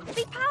up a bit,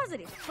 be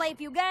positive, play a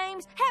few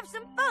games, have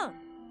some fun.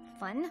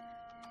 Fun?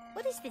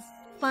 What is this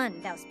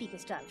fun thou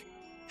speakest of?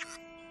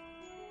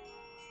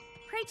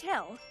 Pray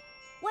tell,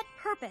 what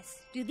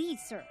purpose do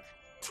these serve?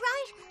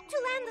 Try to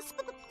land the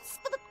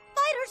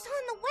spiders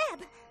on the web.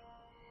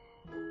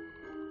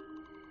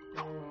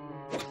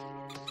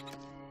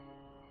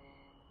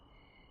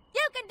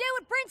 You can do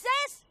it,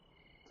 princess!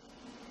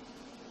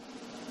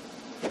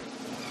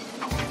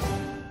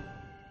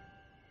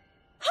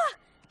 Ha!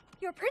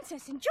 Your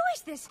princess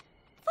enjoys this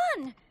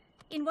fun.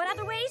 In what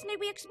other ways may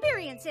we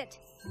experience it?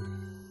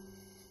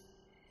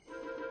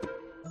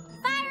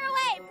 Fire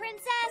away,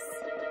 princess!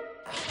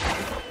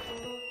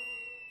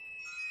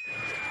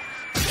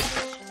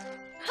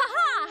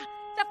 Ha-ha!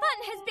 The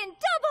fun has been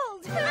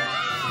doubled!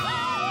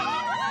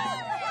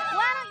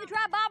 Why don't you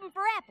try bobbing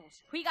for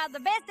apples? We got the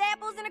best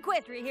apples in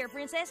Equestria here,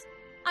 princess.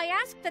 I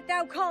ask that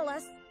thou call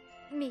us,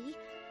 me,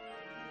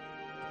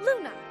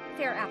 Luna,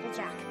 fair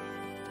Applejack.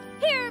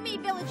 Hear me,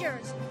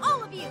 villagers,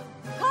 all of you.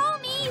 Call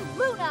me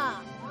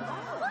Luna.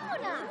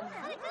 Luna.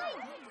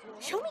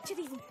 Show me to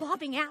these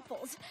bobbing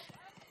apples.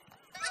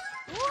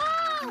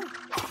 Whoa!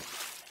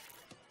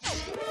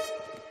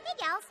 Hey,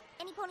 gals.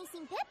 Any pony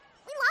seen Pipp?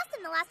 We lost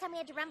him the last time we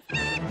had to run.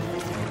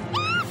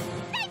 Ah!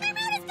 Nightmare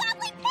Moon is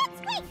gobbling Pipp's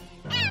quick!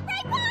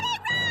 Everypony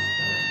run!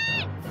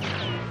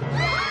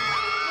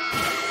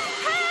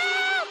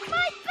 Help!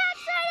 My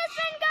backside has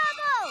been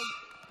gobbled!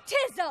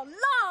 'Tis a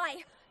lie!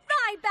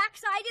 Thy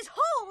backside is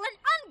whole and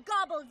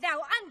ungobbled, thou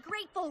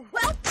ungrateful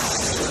whelp!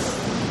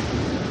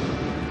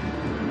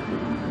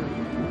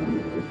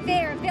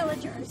 There,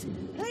 villagers,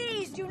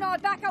 please do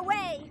not back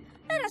away.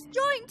 Let us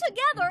join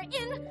together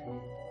in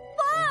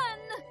fun!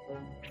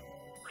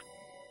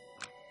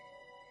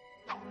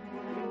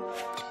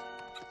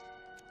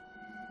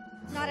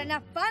 Not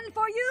enough fun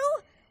for you?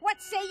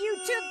 What say you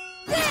to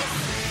this?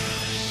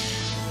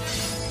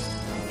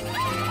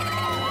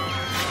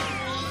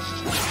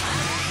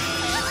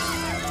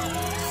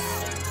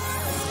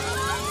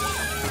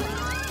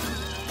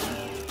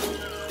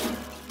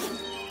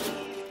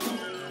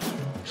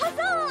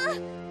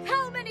 Huzzah!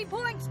 How many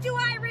points do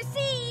I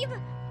receive?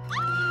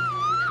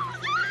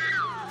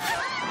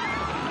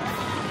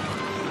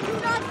 Do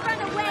not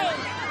run away!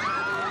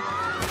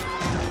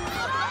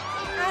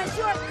 As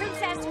your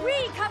princess,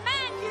 we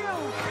command you!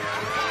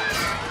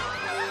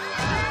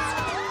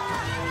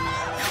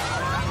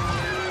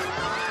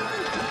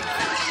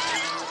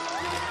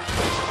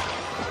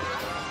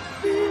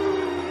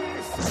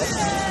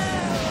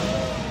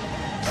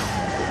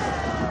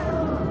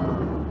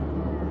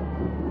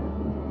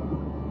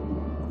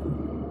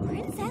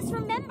 Princess,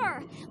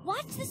 remember!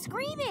 Watch the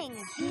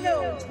screaming!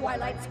 No,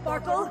 Twilight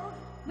Sparkle.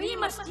 We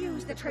must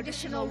use the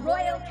traditional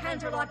Royal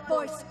Canterlot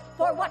voice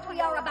for what we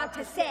are about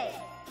to say.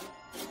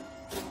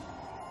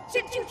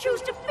 Since you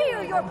choose to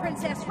fear your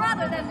princess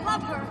rather than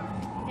love her,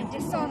 and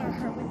dishonor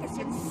her with this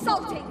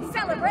insulting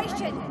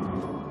celebration,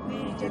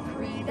 we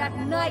decree that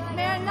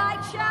Nightmare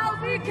Night shall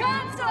be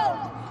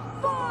cancelled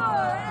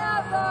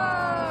forever!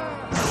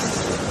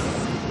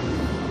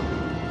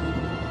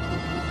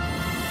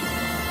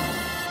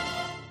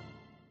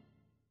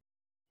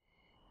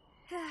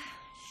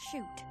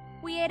 Shoot.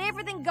 We had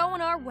everything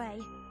going our way.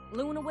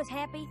 Luna was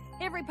happy.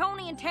 Every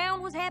pony in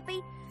town was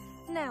happy.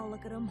 Now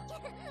look at them.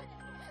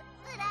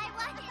 But I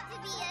want it to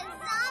be a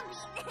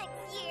zombie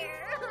next year.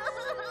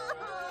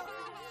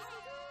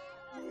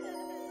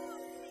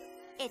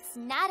 It's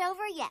not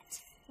over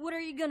yet. What are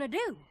you gonna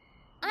do?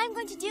 I'm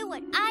going to do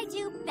what I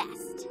do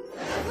best.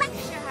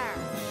 Lecture her.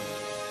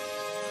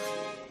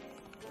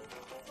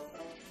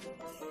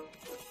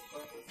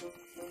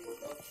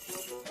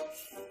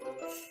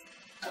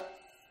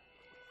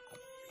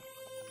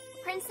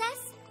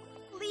 Princess?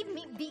 Leave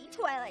me be,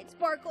 Twilight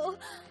Sparkle.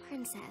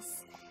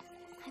 Princess,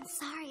 I'm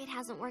sorry it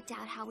hasn't worked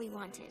out how we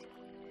wanted.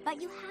 But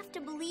you have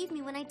to believe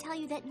me when I tell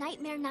you that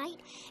Nightmare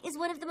Night is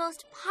one of the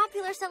most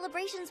popular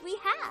celebrations we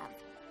have.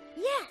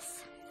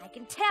 Yes, I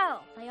can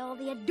tell by all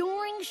the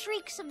adoring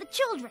shrieks of the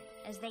children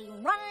as they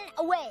run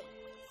away.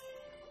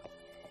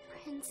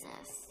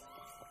 Princess.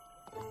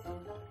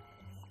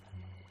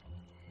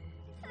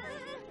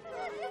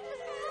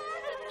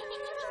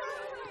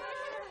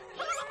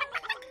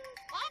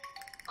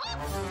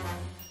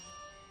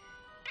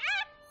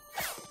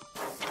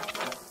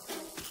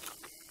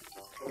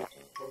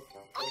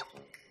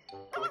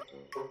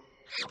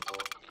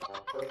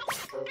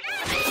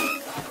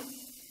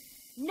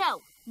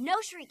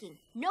 No shrieking,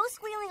 no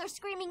squealing or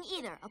screaming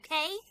either,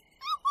 okay?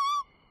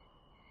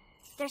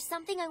 There's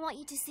something I want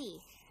you to see,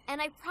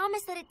 and I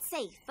promise that it's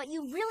safe, but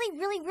you really,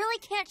 really, really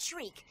can't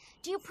shriek.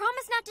 Do you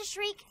promise not to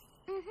shriek?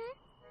 Mm-hmm.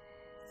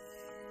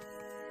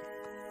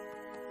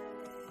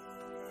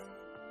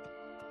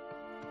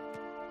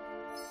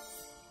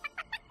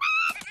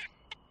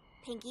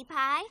 Pinkie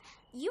Pie,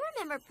 you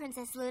remember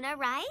Princess Luna,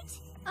 right?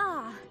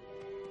 Ah,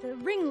 the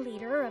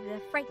ringleader of the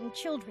frightened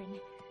children.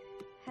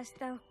 Hast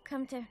thou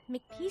come to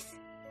make peace?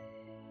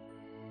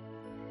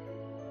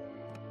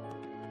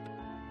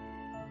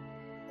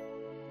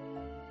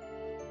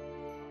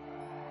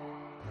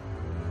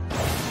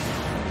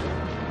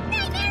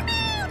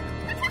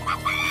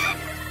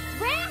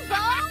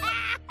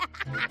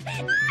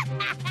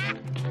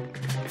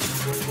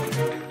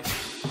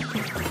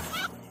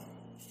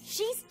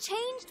 She's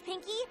changed,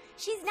 Pinkie.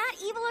 She's not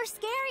evil or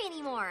scary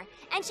anymore.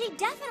 And she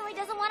definitely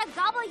doesn't want to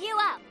gobble you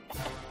up.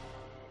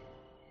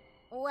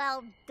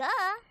 Well,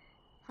 duh.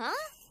 Huh?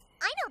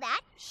 I know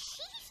that.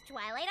 Sheesh,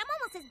 Twilight. I'm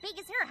almost as big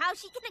as her. How's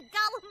she gonna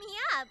gobble me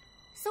up?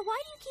 So why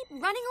do you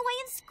keep running away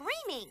and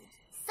screaming?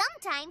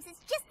 Sometimes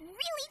it's just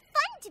really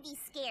fun to be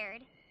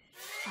scared.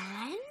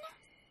 Fun?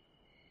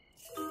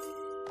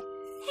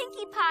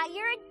 Pinkie Pie,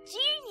 you're a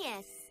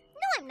genius.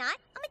 No, I'm not.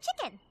 I'm a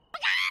chicken.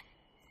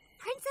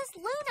 Princess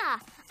Luna,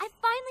 I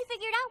finally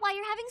figured out why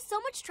you're having so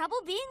much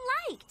trouble being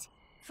liked.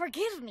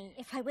 Forgive me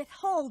if I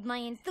withhold my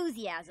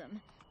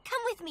enthusiasm.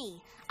 Come with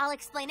me. I'll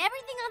explain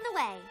everything on the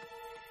way.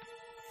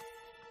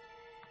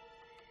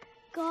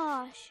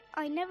 Gosh,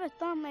 I never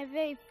thought my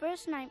very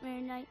first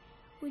Nightmare Night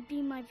would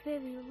be my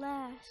very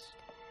last.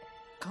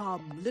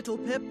 Come, little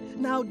Pipp,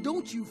 now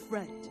don't you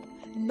fret.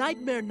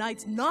 Nightmare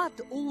Night's not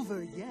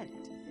over yet.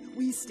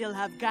 We still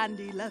have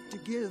candy left to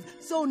give,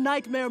 so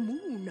Nightmare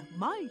Moon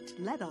might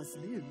let us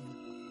live.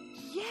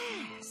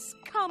 Yes,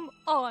 come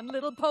on,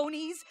 little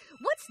ponies.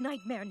 What's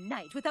Nightmare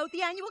Night without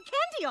the annual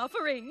candy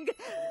offering?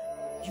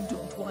 You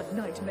don't want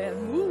Nightmare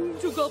Moon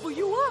to gobble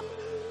you up,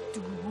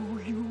 do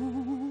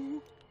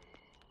you?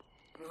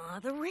 Aw,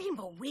 the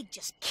rainbow wig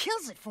just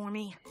kills it for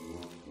me.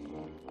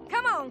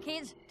 Come on,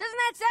 kids. Doesn't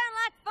that sound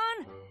like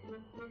fun?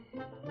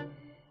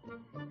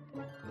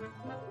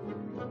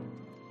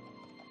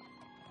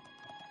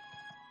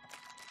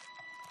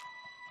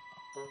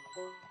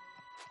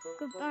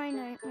 Goodbye,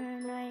 Nightmare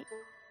Night.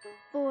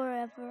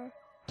 Forever.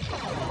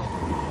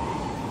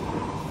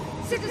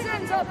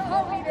 Citizens of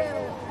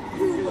Ponyville,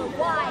 you were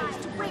wise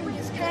to bring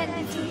this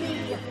candy to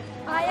me.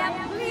 I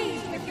am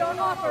pleased with your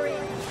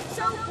offering,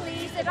 so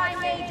pleased that I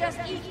may just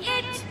eat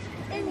it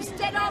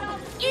instead of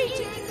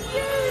eating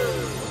you!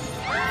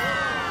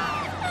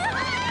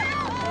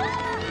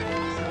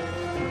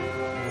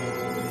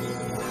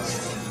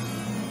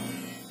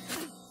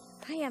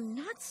 I am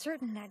not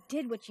certain that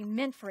did what you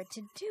meant for it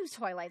to do,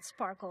 Twilight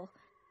Sparkle.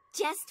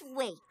 Just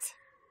wait.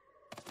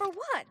 For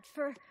what?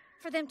 For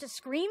them to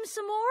scream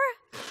some more?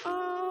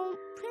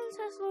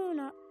 Princess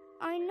Luna,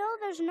 I know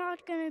there's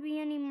not gonna be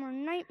any more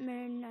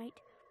Nightmare Night,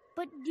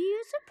 but do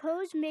you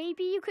suppose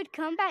maybe you could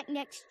come back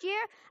next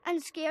year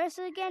and scare us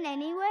again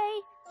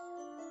anyway?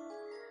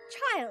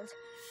 Child,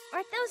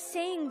 art thou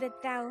saying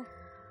that thou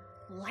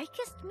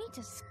likest me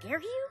to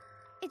scare you?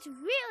 It's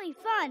really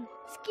fun.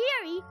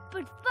 Scary,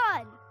 but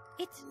fun.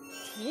 It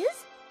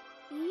is?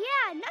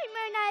 Yeah,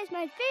 Nightmare Night is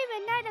my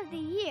favorite night of the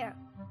year.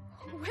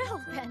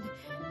 Well then,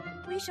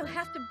 we shall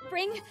have to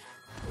bring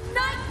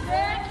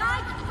Nightmare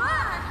Night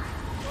back!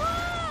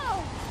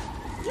 Whoa!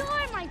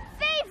 You're my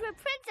favorite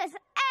princess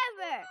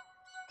ever!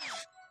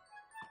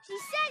 She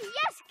said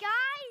yes,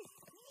 guys!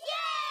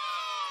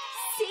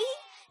 Yay! See?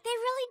 They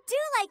really do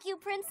like you,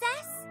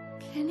 Princess.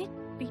 Can it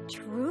be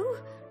true?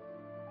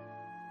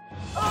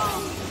 Oh,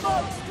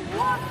 most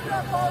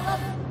wonderful of...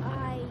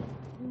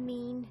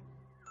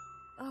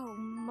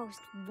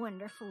 Most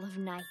wonderful of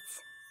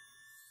nights.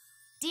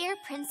 Dear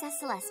Princess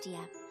Celestia,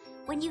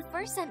 when you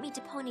first sent me to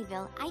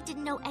Ponyville, I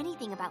didn't know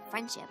anything about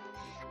friendship.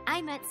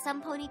 I met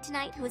some pony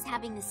tonight who was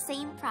having the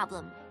same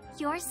problem.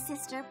 Your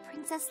sister,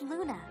 Princess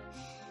Luna.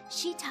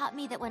 She taught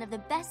me that one of the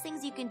best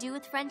things you can do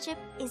with friendship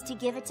is to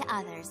give it to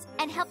others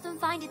and help them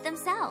find it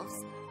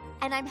themselves.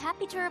 And I'm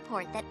happy to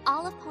report that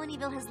all of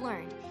Ponyville has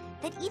learned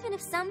that even if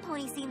some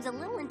pony seems a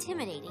little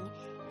intimidating,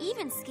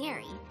 even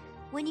scary,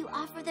 when you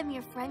offer them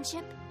your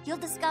friendship, you'll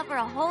discover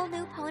a whole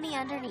new pony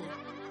underneath.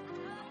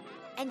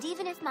 And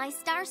even if my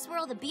Star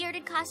Swirl the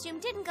Bearded costume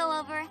didn't go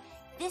over,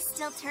 this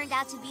still turned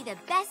out to be the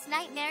best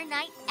Nightmare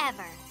Night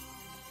ever.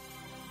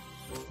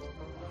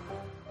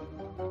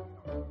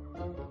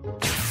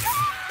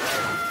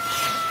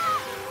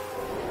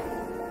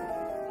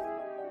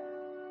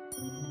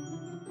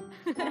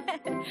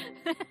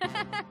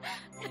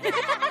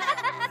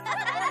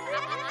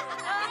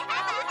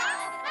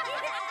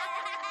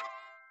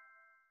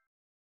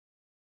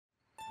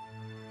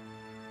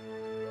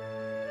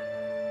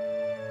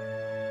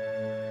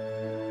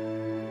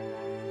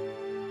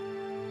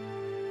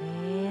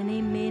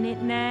 Any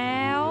minute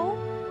now.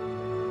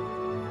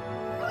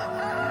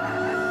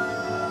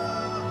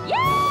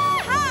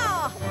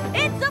 Yeehaw!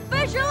 It's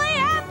officially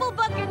apple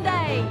bucking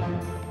day!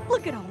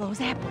 Look at all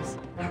those apples.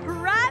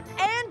 Ripe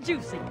and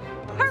juicy.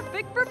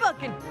 Perfect for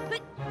bucking.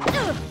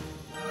 Ugh.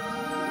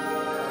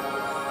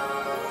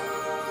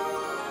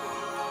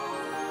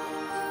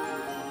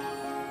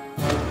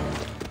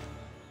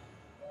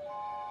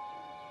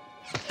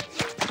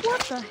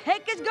 What the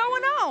heck is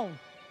going on?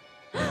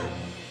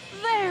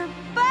 They're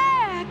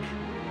back!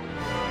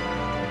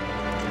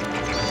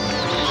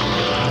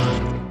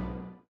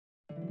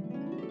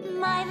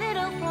 My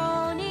little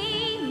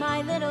pony,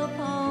 my little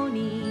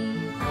pony.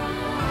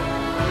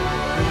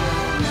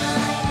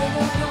 My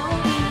little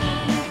pony.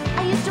 I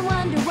used to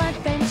wonder what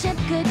friendship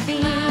could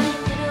be. My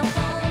little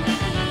pony.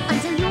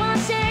 Until you all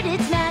shared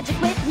its magic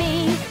with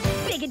me.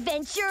 Big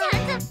adventure.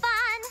 Tons of fun.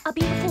 A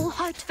beautiful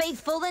heart,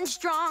 faithful and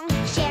strong.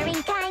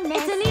 Sharing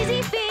kindness. It's an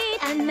easy feat.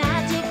 And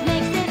magic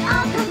makes it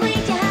all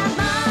complete. You have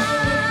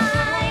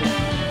mine.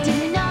 Do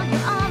you know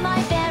you're all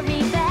my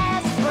very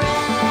best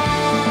friends?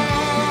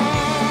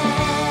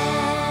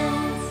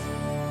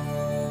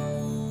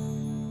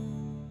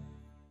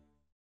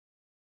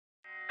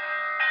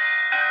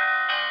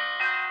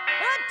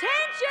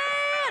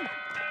 Attention!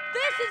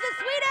 This is the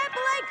Sweet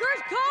Apple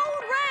Acres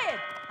Code Red.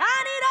 I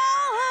need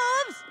all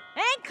hooves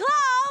and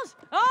claws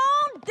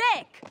on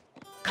deck.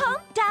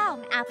 Calm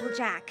down,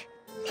 Applejack.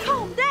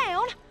 Calm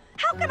down?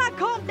 How can I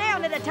calm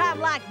down at a time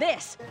like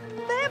this?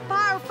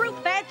 Vampire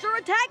fruit bats are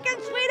attacking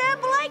Sweet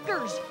Apple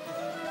Acres.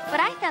 But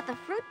I thought the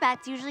fruit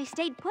bats usually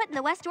stayed put in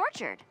the West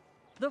Orchard.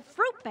 The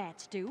fruit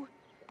bats do,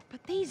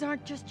 but these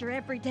aren't just your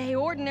everyday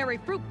ordinary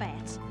fruit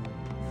bats.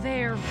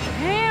 They're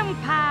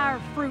vampire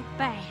fruit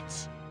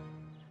bats.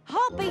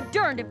 I'll be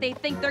darned if they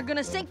think they're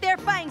gonna sink their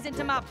fangs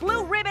into my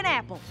blue ribbon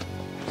apple.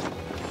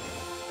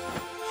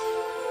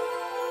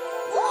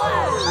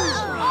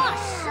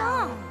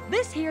 Awesome!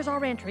 This here's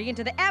our entry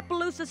into the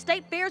Appaloosa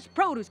State Fair's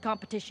produce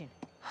competition.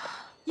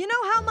 You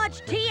know how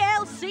much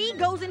TLC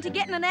goes into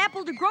getting an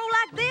apple to grow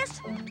like this?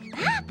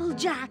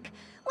 Applejack,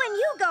 when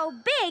you go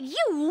big,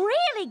 you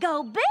really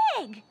go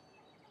big.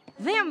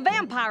 Them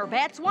vampire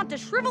bats want to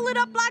shrivel it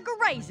up like a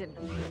raisin.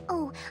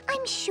 Oh,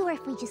 I'm sure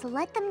if we just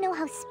let them know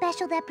how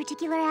special that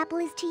particular apple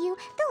is to you,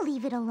 they'll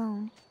leave it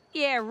alone.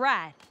 Yeah,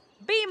 right.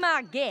 Be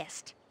my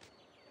guest.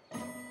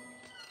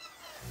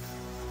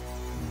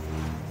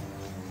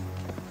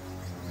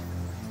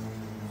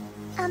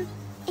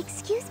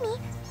 Excuse me,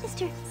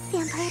 Mr.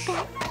 Vampire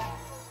Bat.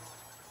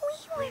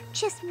 We were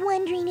just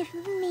wondering if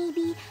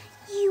maybe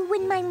You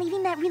wouldn't mind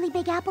leaving that really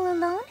big apple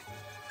alone?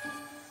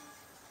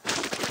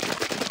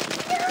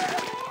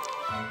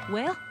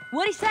 Well,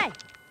 what'd he say?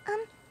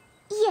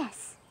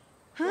 Yes.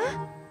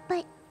 Huh?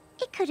 But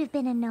it could have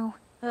been a no.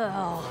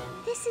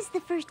 Oh. This is the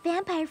first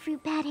vampire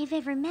fruit bat I've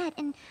ever met,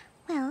 and,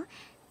 well,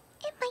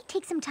 it might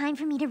take some time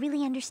for me to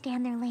really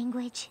understand their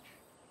language.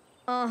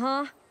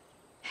 Uh-huh.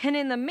 And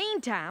in the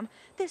meantime,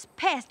 this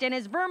pest and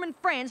his vermin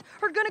friends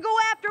are gonna go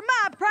after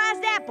my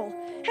prized apple.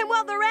 And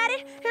while they're at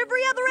it,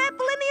 every other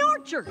apple in the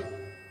orchard.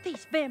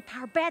 These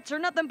vampire bats are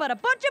nothing but a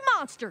bunch of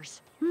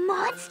monsters.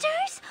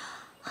 Monsters?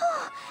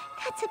 Oh,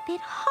 that's a bit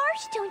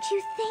harsh, don't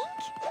you think?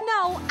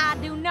 No, I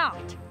do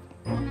not.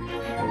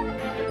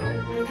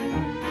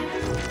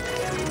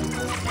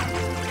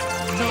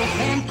 Those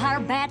vampire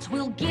bats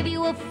will give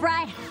you a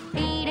fright,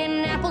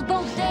 eating apples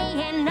both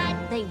day and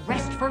night. They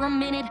rest for a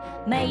minute,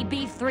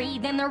 maybe 3,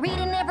 then they're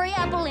eating every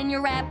apple in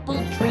your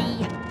apple tree.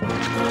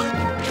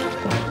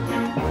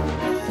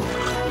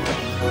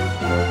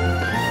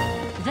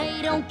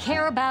 They don't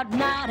care about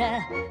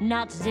nada,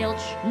 not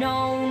zilch,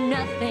 no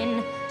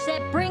nothing,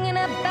 except bringing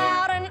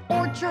about an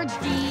orchard's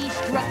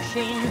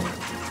destruction.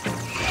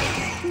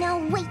 Now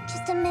wait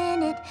just a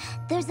minute,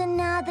 there's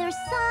another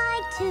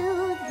side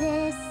to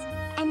this.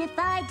 And if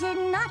I did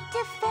not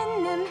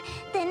defend them,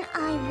 then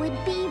I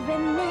would be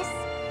remiss.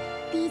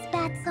 These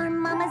bats are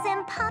mamas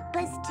and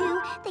papas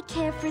too. They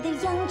care for their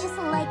young just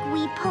like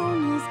we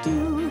ponies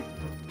do.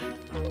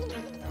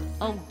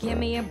 Oh, give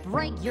me a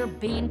break, you're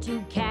being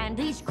too kind.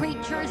 These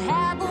creatures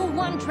have a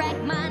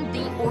one-track mind.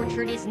 The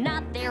orchard is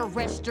not their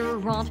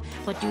restaurant.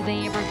 But do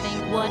they ever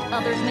think what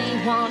others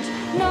may want?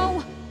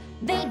 No,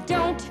 they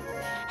don't.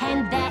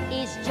 And that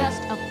is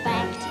just a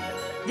fact.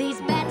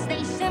 These bats,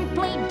 they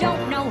simply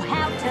don't know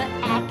how to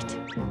act.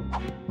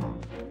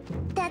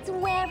 That's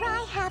where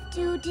I have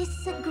to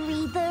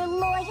disagree. They're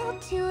loyal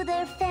to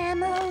their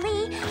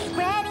family,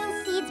 spreading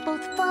seeds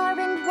both far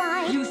and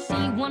wide. You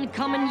see one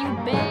coming, you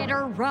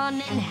better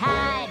run and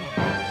hide.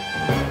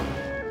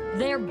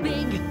 They're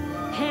big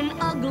and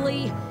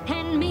ugly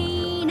and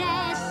mean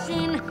as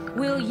sin.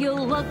 Will you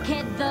look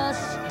at the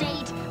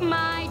state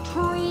my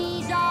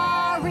trees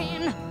are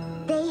in?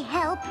 They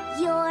help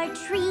your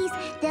trees,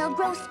 they'll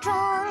grow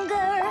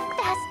stronger,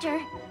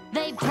 faster.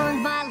 They've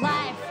turned my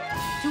life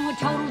to a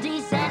total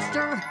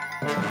disaster.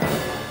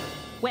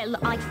 Well,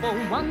 I for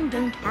one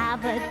don't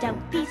have a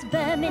doubt. These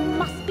vermin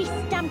must be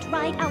stamped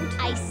right out.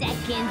 I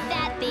second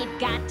that, they've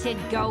got to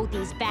go.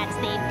 These bats,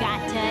 they've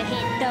got to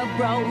hit the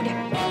road.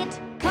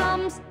 It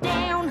comes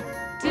down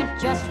to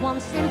just one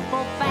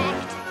simple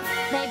fact.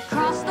 They've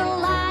crossed the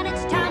line,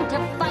 it's time to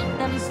fight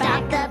them back.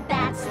 Stop the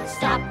bats,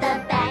 stop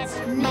the bats,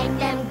 make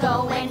them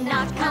go and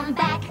not come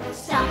back.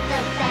 Stop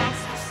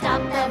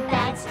the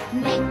bats,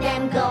 make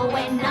them go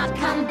and not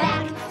come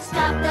back.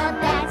 Stop the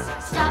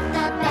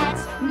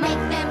bats, make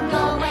them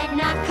go and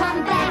not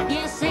come back.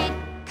 Yes, it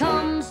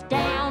comes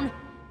down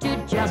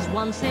to just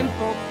one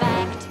simple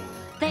fact.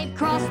 They've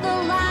crossed the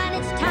line,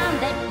 it's time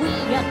that we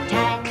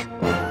attack.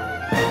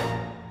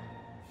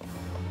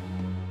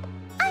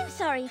 I'm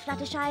sorry,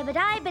 Fluttershy, but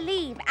I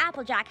believe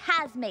Applejack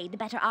has made the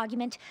better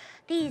argument.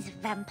 These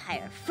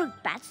vampire fruit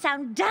bats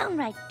sound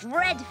downright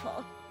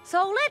dreadful.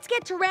 So let's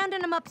get to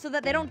rounding them up so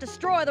that they don't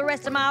destroy the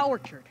rest of my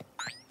orchard.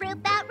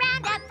 Fruit bat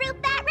roundup,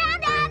 fruit bat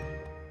roundup!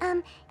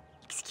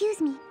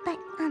 Excuse me, but,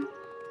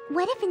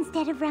 what if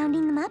instead of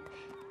rounding them up,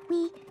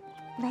 we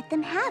let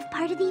them have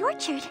part of the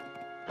orchard?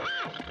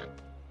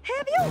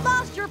 Have you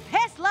lost your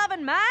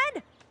pest-loving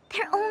mind?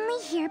 They're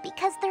only here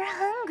because they're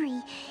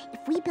hungry.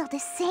 If we built a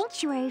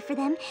sanctuary for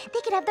them, they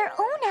could have their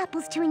own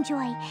apples to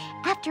enjoy.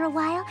 After a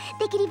while,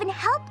 they could even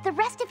help the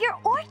rest of your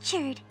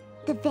orchard.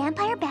 The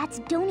vampire bats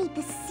don't eat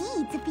the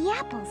seeds of the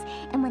apples,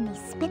 and when they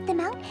spit them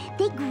out,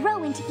 they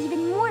grow into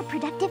even more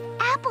productive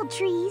apple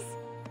trees.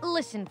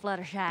 Listen,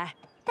 Fluttershy,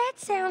 that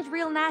sounds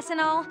real nice and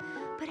all,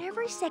 but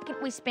every second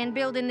we spend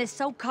building this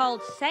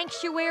so-called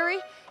sanctuary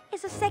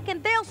is a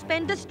second they'll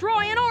spend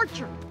destroying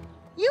orchard.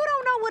 You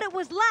don't know what it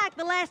was like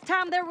the last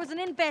time there was an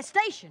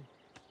infestation,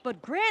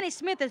 but Granny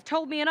Smith has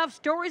told me enough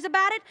stories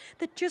about it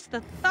that just the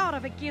thought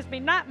of it gives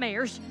me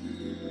nightmares.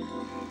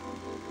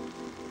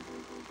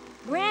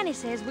 Granny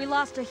says we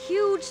lost a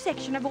huge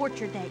section of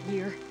orchard that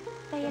year.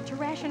 They had to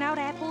ration out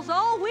apples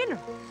all winter.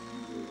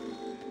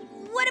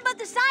 What about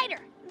the cider?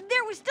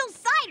 There was still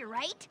cider,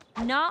 right?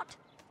 Not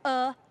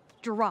a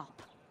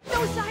drop.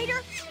 No cider?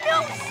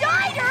 No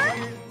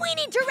cider? We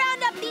need to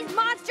round up these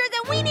monsters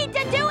and we need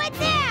to do it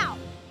now!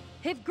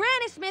 If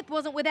Granny Smith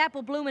wasn't with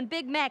Apple Bloom and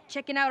Big Mac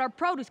checking out our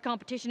produce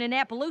competition in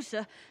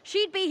Appaloosa,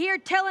 she'd be here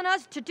telling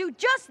us to do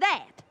just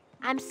that.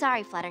 I'm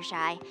sorry,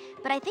 Fluttershy,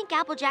 but I think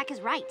Applejack is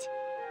right.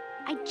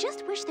 I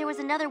just wish there was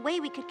another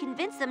way we could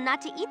convince them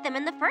not to eat them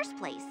in the first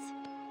place.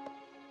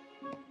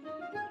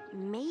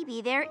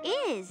 Maybe there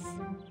is.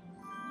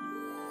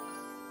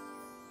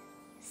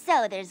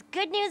 So there's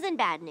good news and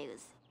bad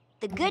news.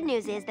 The good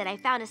news is that I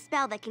found a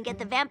spell that can get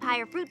the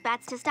vampire fruit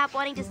bats to stop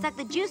wanting to suck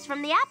the juice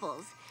from the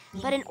apples.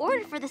 But in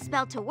order for the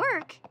spell to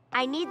work,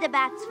 I need the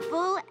bats'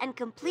 full and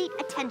complete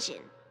attention.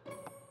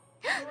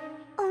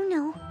 Oh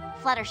no.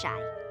 Fluttershy,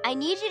 I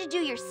need you to do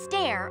your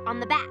stare on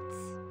the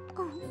bats.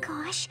 Oh,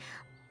 gosh.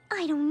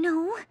 I don't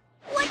know.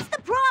 What's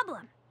the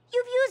problem?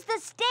 You've used the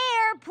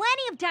stare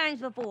plenty of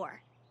times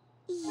before.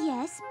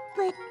 Yes,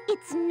 but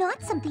it's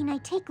not something I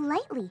take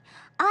lightly.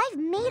 I've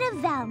made a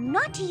vow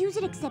not to use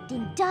it except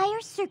in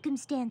dire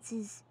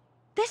circumstances.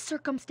 This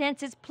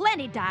circumstance is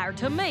plenty dire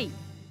to me.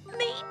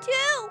 Me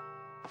too.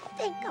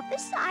 Think of the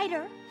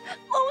cider.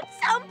 Won't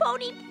some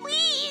pony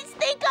please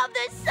think of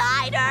the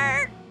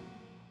cider?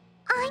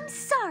 I'm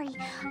sorry.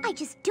 I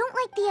just don't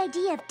like the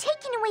idea of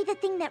taking away the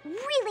thing that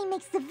really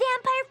makes the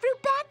vampire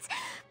fruit bats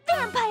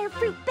vampire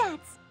fruit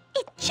bats.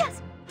 It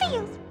just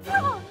feels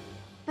wrong.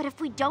 But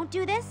if we don't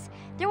do this,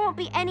 there won't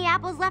be any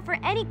apples left for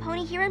any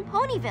pony here in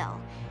Ponyville.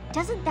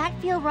 Doesn't that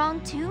feel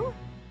wrong too?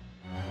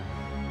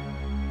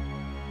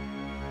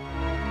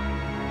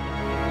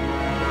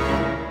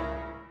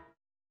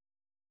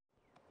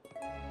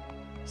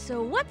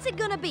 So what's it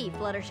gonna be,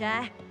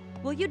 Fluttershy?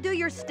 Will you do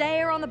your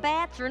stare on the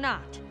bats or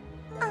not?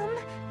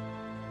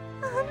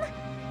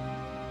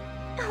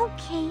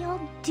 Okay,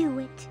 I'll do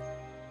it.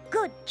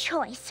 Good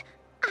choice.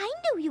 I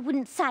knew you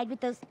wouldn't side with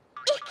those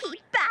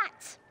icky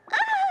bats.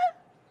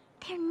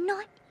 They're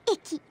not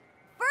icky.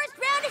 First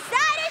round of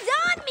cider's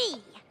on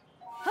me.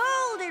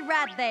 Hold it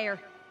right there.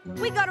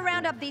 We gotta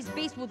round up these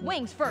beasts with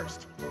wings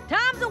first.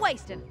 Time's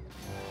a-wasting.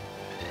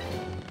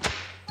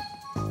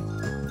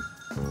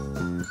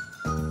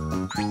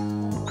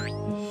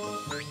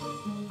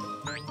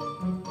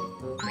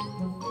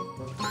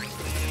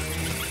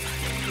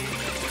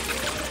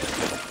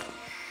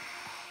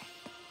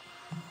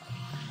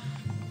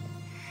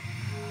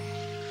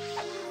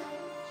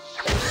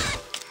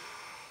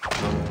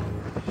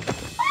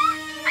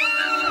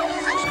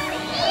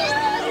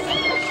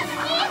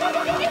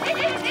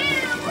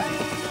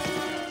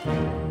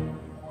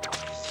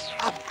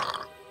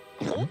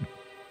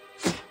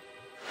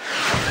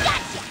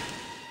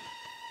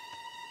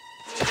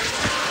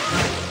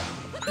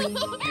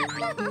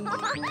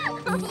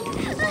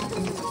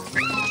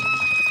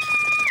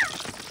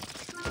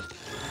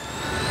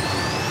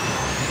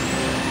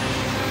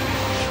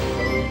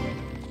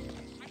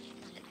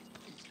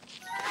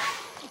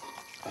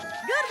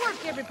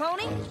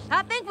 Everypony.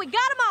 I think we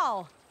got them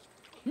all.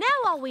 Now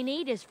all we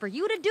need is for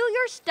you to do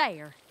your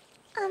stare.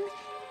 Are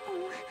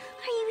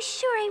you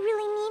sure I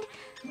really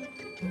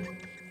need...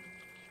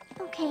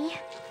 Okay.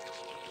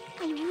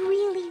 I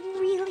really,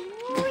 really,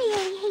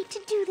 really hate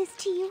to do this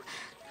to you.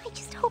 I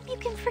just hope you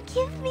can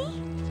forgive me.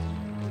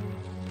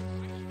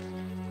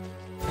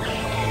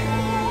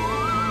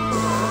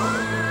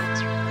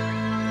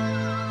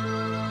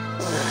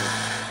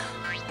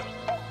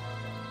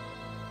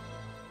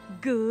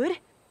 Good.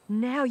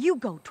 Now you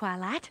go,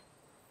 Twilight.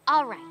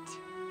 All right.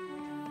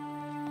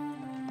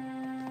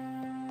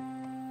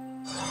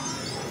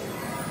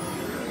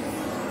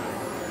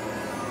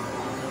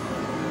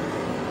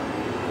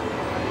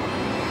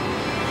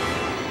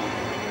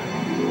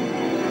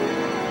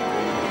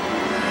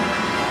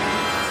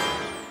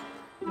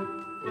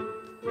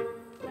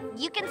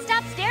 You can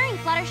stop staring,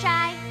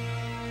 Fluttershy.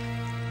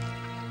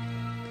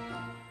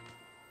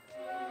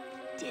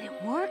 Did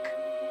it work?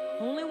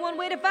 Only one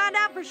way to find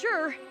out for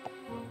sure.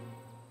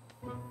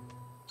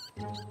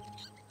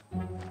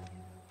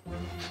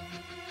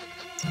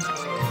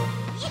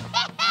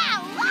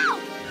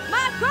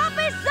 My crop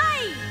is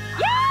saved!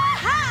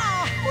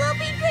 Yee-haw! We'll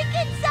be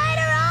drinking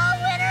cider all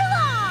winter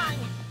long!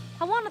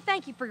 I want to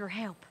thank you for your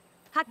help.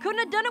 I couldn't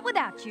have done it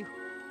without you.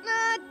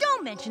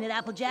 Don't mention it,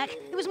 Applejack.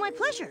 It was my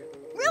pleasure.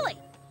 Really.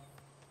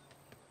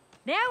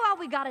 Now all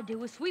we gotta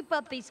do is sweep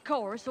up these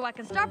cores so I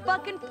can start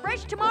bucking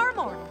fresh tomorrow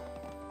morning.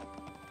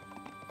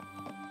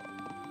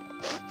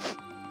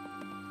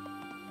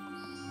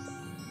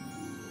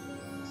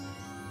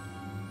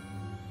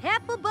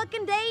 Apple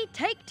bucking day,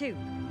 take 2.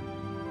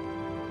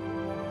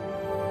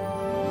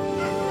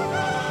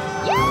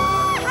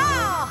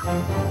 Yeehaw!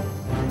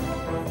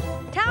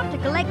 Time to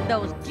collect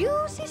those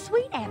juicy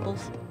sweet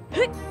apples.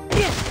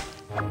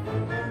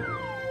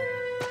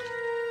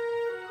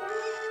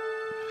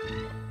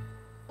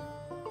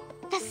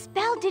 The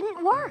spell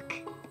didn't work.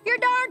 You're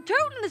darn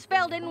tootin' the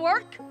spell didn't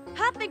work.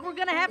 I think we're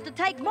gonna have to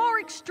take more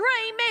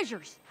extreme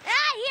measures. I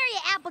hear you,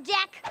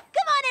 Applejack.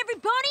 Come on,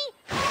 Everypony.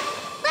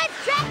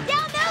 Let's track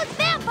down those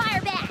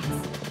vampire bats.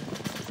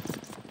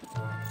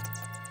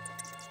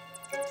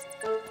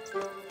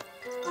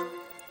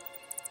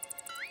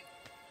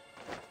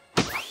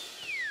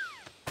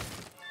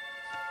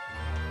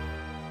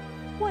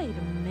 Wait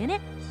a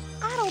minute.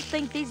 I don't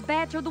think these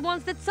bats are the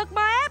ones that suck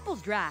my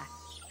apples dry.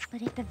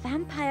 But if the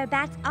vampire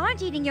bats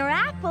aren't eating your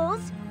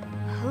apples...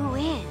 Who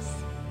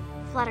is?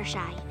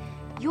 Fluttershy,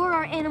 you're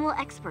our animal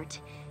expert.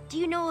 Do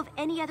you know of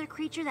any other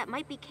creature that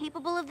might be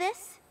capable of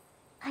this?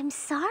 I'm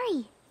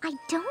sorry. I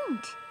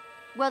don't.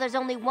 Well, there's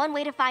only one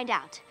way to find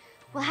out.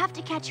 We'll have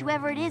to catch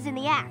whoever it is in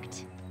the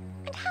act.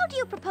 And how do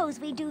you propose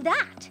we do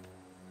that?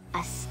 A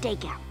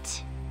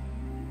stakeout.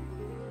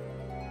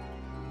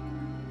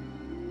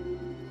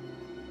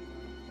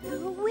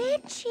 The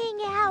witching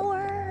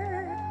hour.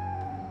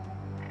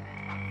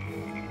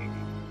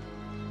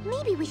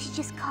 maybe we should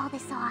just call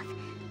this off.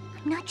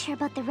 I'm not sure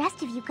about the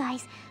rest of you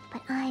guys,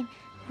 but I'm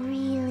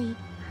really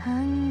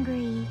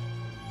hungry.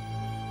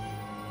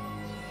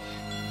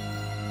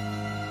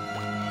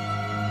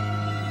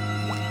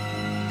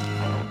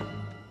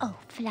 Oh,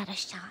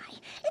 Fluttershy,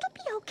 it'll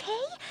be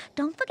okay.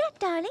 Don't forget,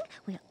 darling,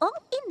 we're all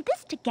in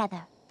this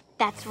together.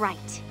 That's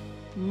right.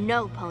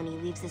 No pony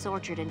leaves this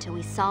orchard until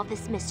we solve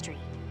this mystery.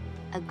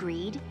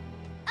 Agreed?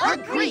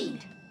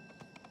 Agreed!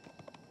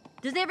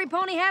 Does every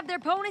pony have their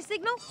pony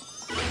signal?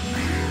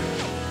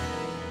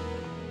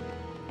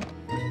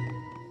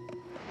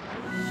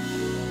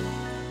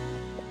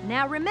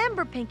 Now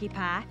remember, Pinkie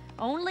Pie,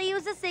 only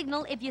use a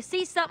signal if you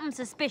see something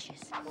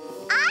suspicious.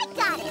 I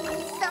got it!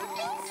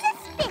 Something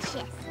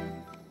suspicious.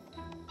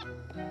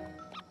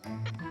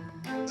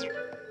 What you doing?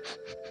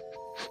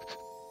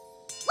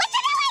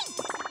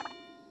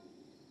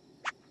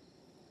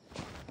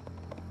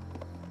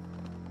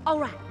 All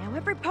right, now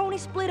every pony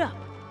split up.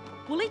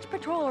 We'll each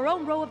patrol our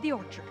own row of the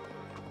orchard.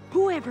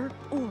 Whoever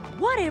or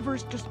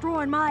whatever's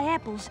destroying my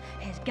apples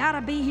has got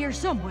to be here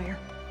somewhere.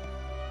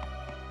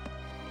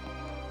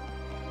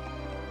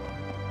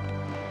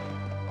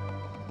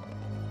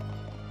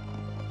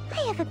 I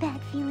have a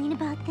bad feeling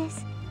about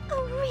this. A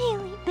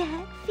really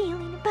bad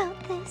feeling about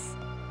this.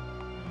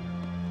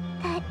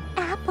 That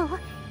apple,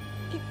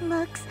 it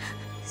looks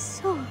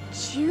so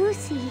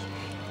juicy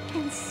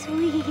and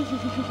sweet.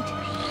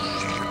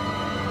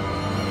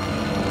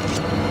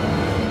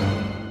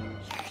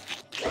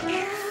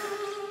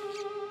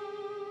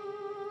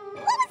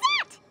 What was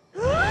that?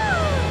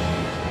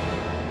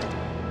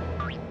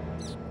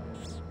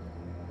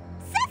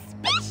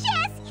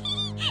 Suspicious!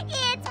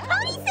 It's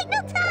pony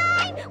signal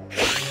time!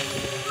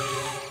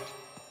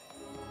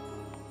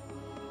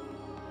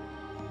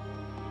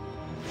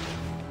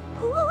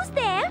 Who's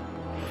there?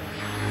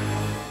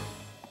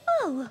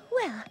 Oh,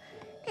 well,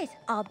 there's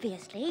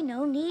obviously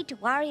no need to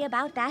worry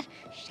about that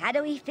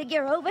shadowy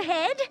figure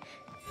overhead.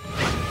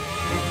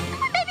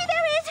 Maybe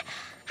there is.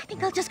 I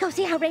think I'll just go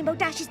see how Rainbow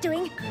Dash is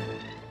doing.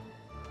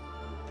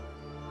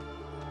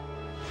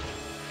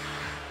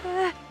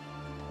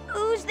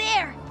 Who's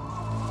there?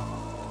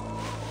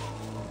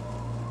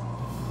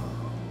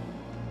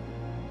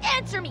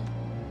 Answer me,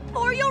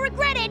 or you'll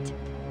regret it.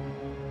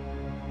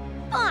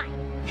 Fine,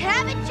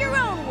 have it your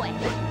own way.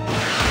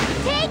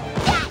 Take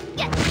that!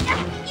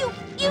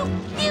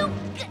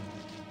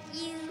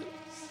 You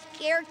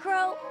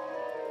scarecrow.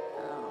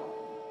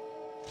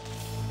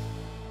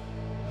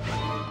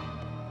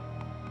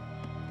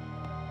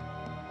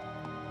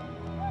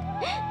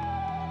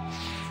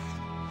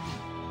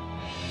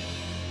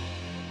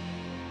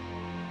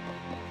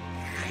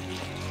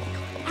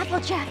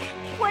 Applejack,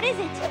 what is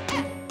it?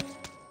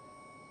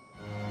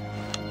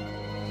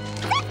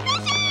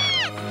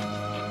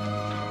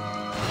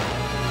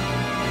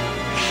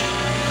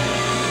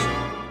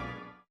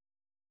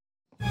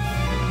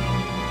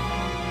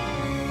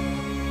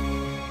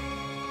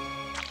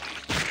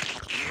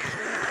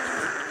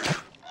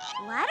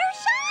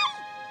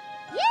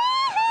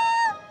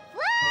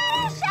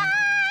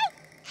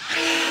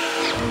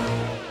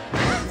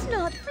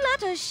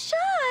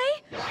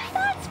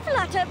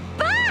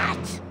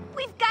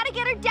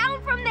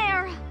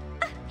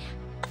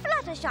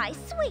 Fluttershy,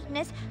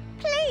 sweetness,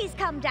 please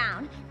come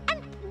down.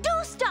 And do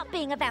stop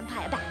being a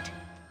vampire bat.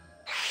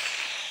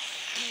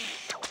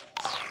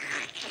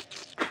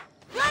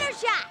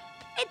 Fluttershy,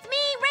 it's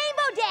me,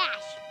 Rainbow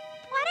Dash.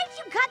 Why don't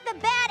you cut the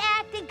bad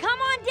act and come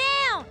on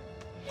down?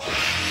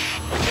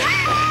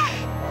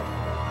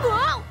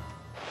 Whoa!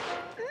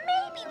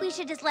 Maybe we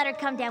should just let her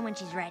come down when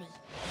she's ready.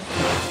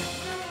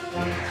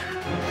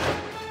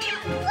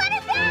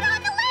 Flutter bat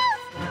on the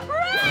loose!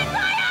 Run for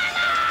your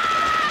life!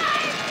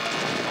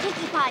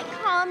 Pinkie Pie,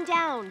 calm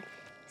down.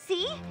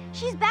 See?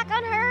 She's back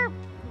on her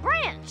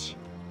branch.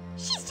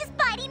 She's just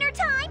biding her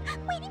time,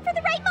 waiting for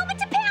the right moment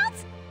to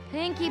pounce.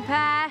 Pinkie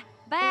Pie,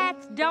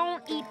 bats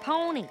don't eat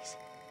ponies.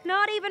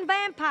 Not even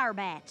vampire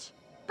bats.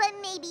 But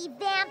maybe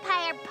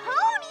vampire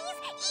ponies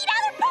eat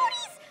other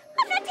ponies!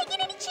 I'm not taking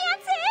any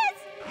chances!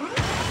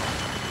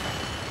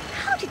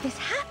 How did this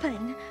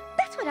happen?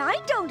 That's what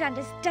I don't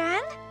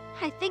understand.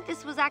 I think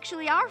this was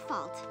actually our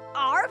fault.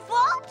 Our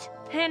fault?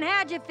 And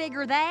how'd you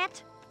figure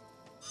that?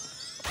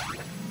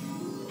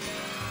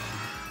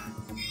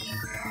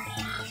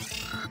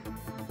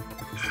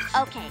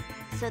 Okay,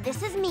 so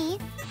this is me,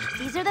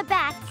 these are the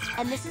bats,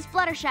 and this is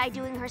Fluttershy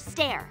doing her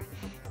stare.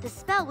 The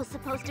spell was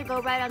supposed to go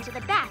right onto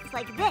the bats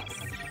like this.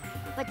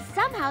 But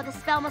somehow the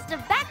spell must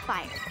have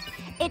backfired.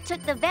 It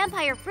took the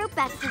vampire fruit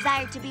bat's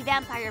desire to be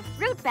vampire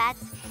fruit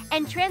bats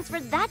and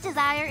transferred that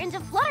desire into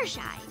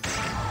Fluttershy.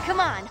 Come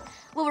on,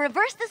 we'll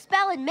reverse the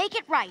spell and make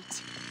it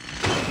right.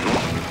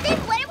 Then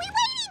what are we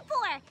waiting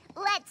for?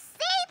 Let's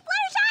save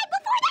Fluttershy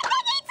before that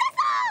thing eats us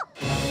all!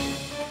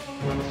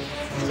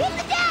 Hit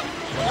the deck!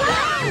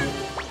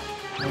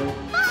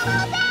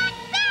 Follow that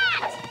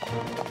bat!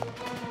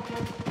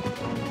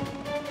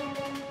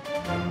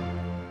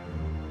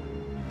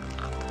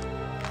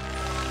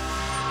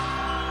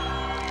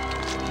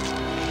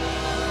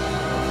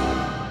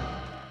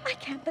 I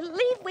can't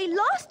believe we we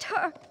lost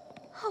her.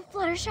 Oh,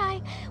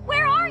 Fluttershy,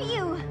 where are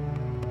you?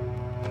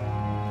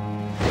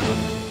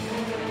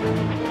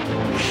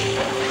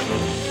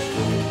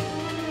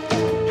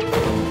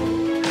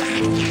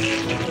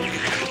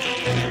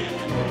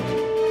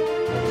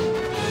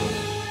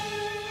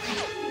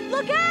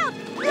 Look out!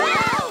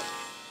 No!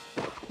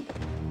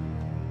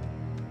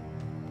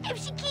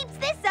 If she keeps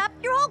this up,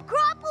 your whole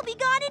crop will be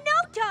gone in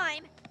no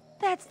time.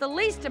 That's the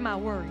least of my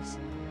worries.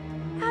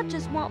 I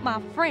just want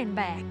my friend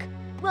back.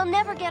 We'll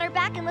never get her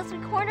back unless we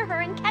corner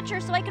her and catch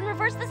her so I can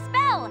reverse the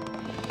spell.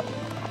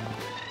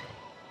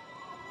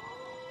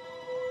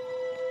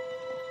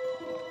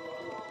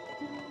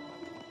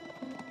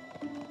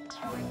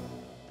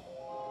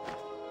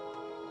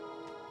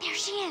 There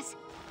she is.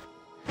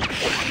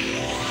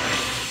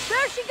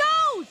 There she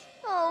goes!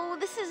 Oh,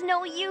 this is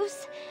no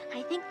use.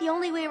 I think the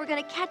only way we're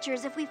gonna catch her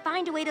is if we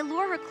find a way to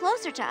lure her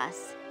closer to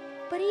us.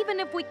 But even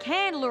if we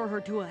can lure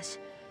her to us,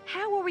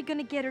 how are we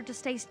gonna get her to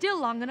stay still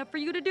long enough for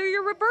you to do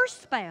your reverse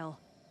spell?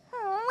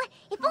 Oh,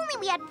 if only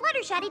we had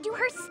Fluttershy to do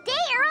her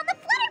stare on the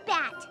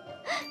Flutterbat.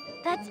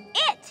 That's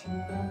it!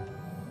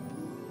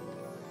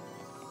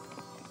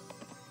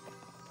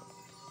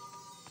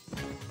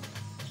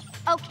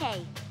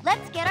 Okay,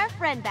 let's get our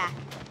friend back.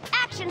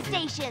 Action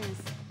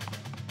stations!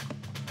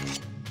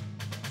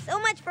 So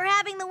much for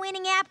having the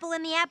winning apple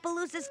in the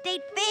Appaloosa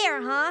State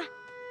Fair, huh?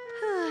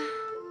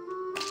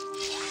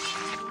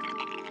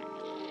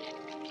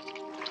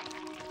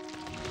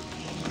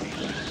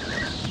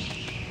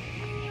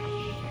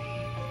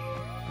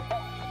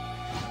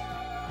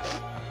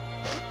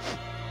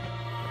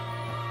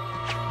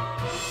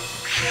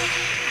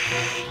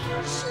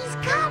 She's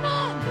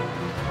coming!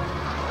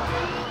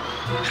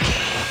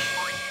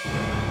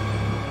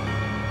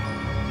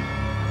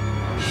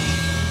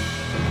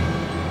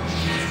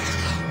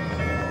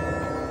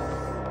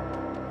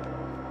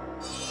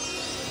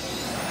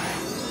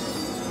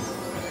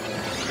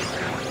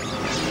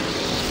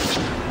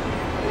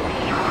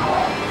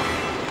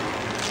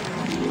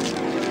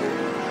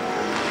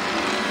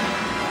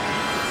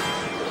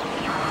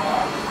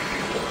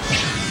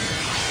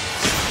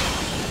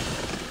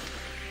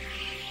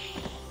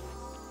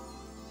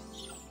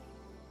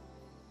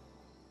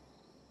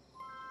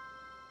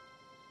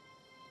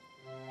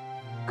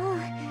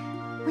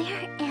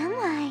 Where am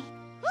I?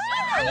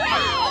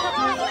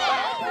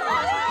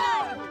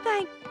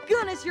 Thank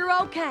goodness you're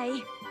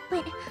okay.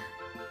 But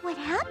what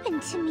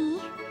happened to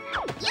me?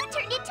 You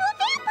turned into a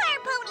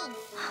vampire pony!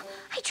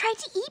 I tried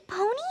to eat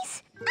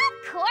ponies?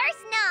 Of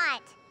course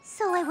not!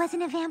 So I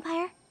wasn't a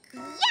vampire?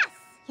 Yes!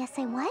 Yes,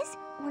 I was?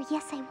 Or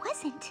yes, I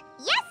wasn't?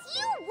 Yes,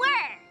 you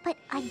were! But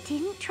I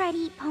didn't try to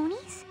eat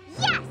ponies?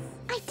 Yes!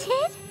 I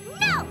did?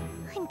 No!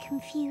 I'm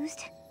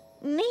confused.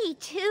 Me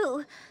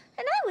too.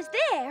 And I was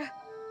there.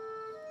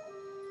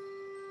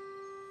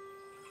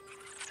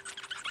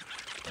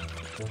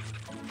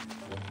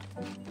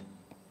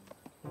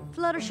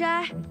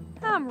 Fluttershy,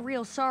 I'm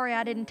real sorry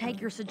I didn't take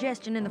your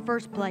suggestion in the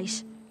first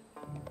place.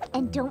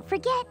 And don't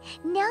forget,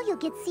 now you'll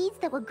get seeds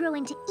that will grow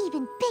into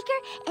even bigger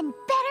and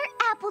better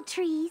apple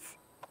trees.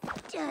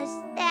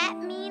 Does that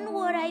mean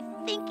what I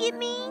think it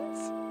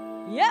means?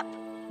 Yep,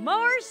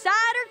 more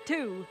cider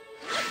too.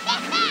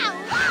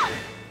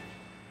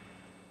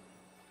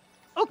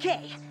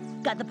 Okay,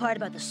 got the part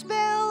about the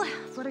spell,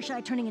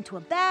 Fluttershy turning into a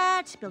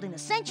bat, building the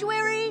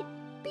sanctuary.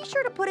 Be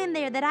sure to put in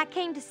there that I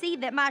came to see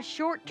that my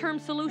short-term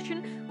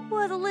solution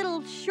was a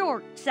little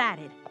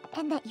short-sighted.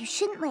 And that you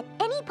shouldn't let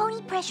any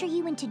pony pressure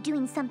you into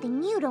doing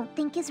something you don't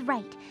think is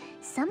right.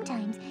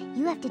 Sometimes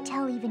you have to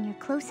tell even your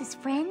closest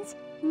friends,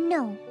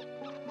 no.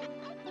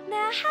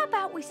 Now, how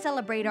about we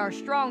celebrate our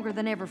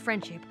stronger-than-ever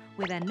friendship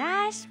with a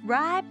nice,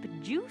 ripe,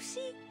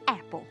 juicy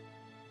apple?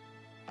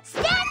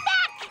 Stand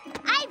back!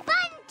 I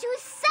want to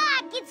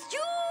suck its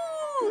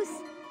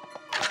juice!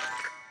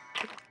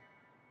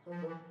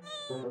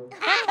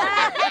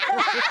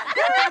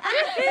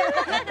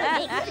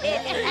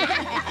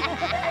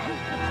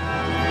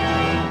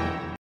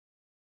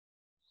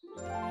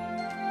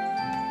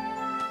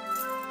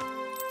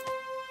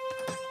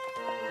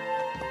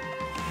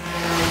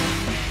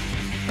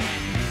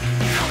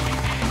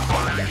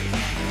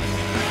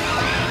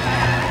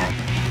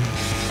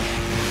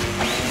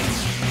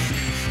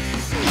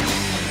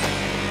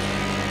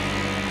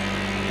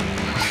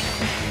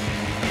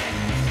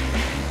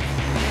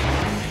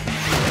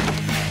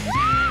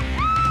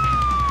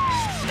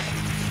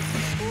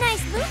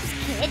 Nice moves,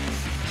 kid.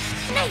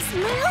 Nice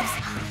moves?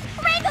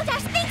 Rainbow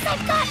Dash thinks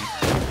I've got...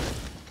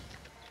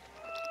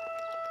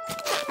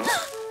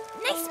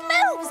 Nice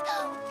moves!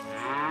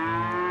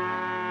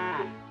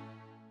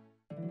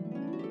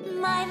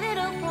 My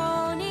little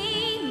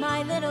pony,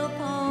 my little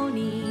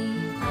pony.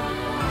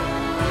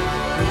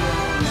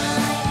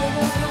 My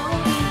little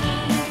pony.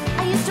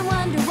 I used to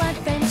wonder what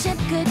friendship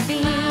could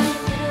be.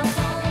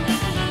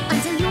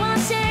 Until you all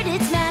shared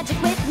its magic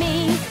with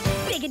me.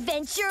 Big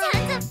adventure.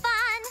 Tons of fun!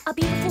 A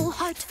beautiful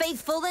heart,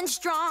 faithful and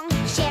strong.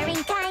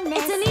 Sharing kindness.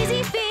 It's an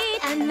easy feat,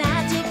 and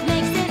magic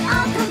makes it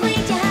all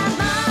complete. You have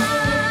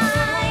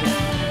mine.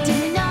 Do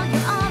you know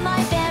you're all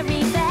my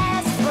very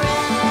best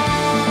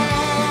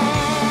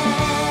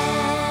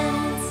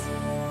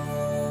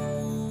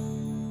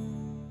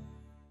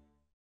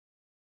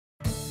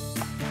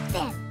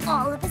then,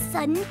 all of a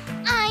sudden,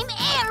 I'm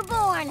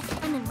airborne!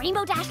 And then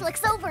Rainbow Dash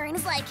looks over and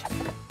is like,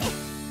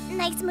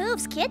 nice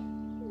moves, kid.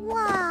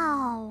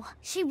 Wow.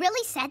 She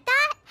really said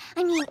that?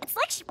 I mean, it's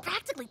like she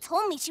practically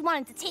told me she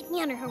wanted to take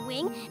me under her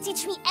wing,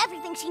 teach me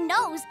everything she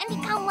knows,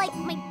 and become like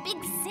my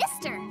big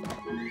sister.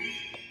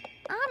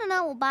 I don't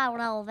know about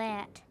all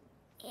that.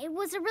 It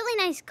was a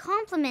really nice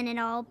compliment and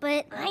all,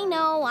 but... I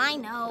know.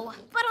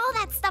 But all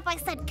that stuff I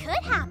said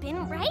could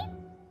happen, right?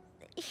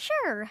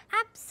 Sure,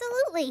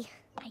 absolutely.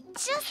 I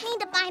just need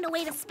to find a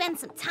way to spend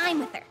some time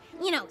with her,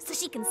 you know, so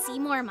she can see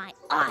more of my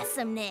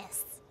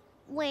awesomeness.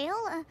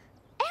 Well,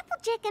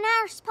 Applejack and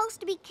I are supposed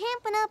to be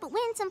camping up at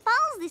Winsome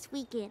Falls this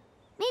weekend.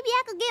 Maybe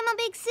I could get my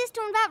big sister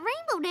and invite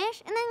Rainbow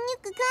Dash, and then you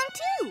could come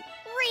too.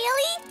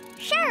 Really?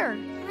 Sure.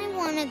 I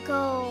want to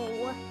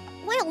go.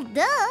 Well,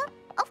 duh.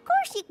 Of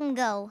course you can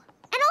go.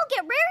 And I'll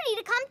get Rarity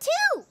to come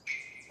too.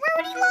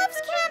 Rarity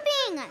loves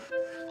camping.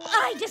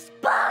 I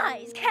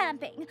despise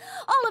camping.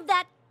 All of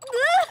that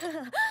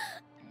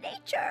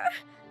nature.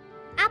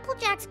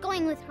 Applejack's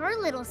going with her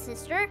little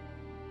sister,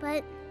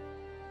 but,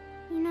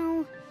 you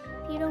know,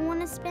 if you don't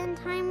want to spend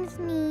time with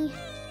me...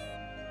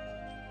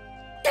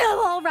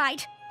 Oh, all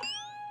right.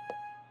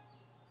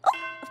 Oh,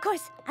 of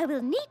course, I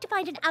will need to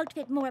find an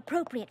outfit more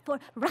appropriate for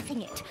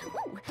roughing it.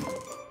 Ooh.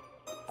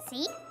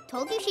 See?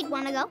 Told you she'd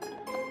want to go.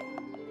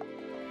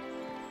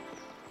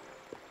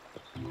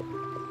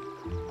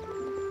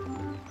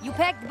 You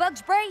packed the bug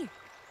spray?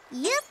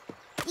 Yep.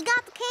 You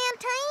got the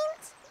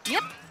canteens?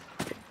 Yep.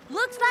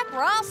 Looks like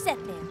we're all set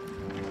then.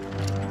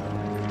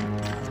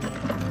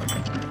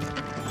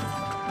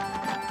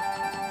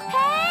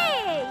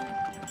 Hey!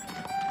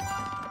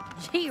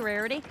 Gee,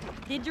 Rarity,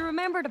 did you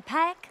remember to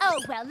pack?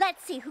 Oh, well,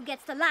 let's see who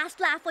gets the last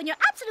laugh when you're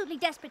absolutely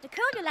desperate to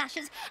curl your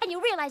lashes and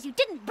you realize you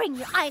didn't bring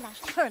your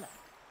eyelash curler.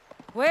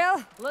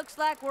 Well, looks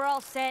like we're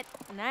all set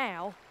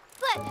now.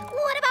 But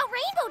what about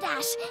Rainbow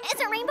Dash?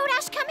 Isn't Rainbow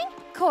Dash coming?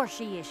 Of course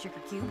she is, Sugar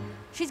Cube.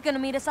 She's gonna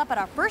meet us up at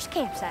our first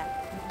campsite.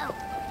 Oh.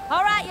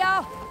 All right,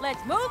 y'all, let's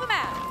move them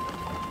out.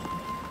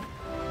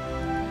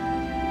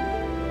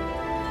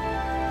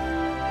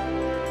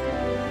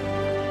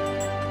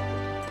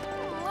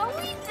 Are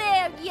we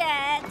there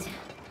yet?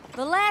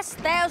 The last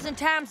 1,000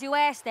 times you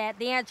asked that,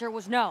 the answer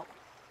was no.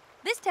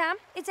 This time,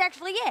 it's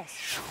actually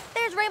yes.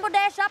 There's Rainbow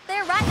Dash up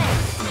there right now.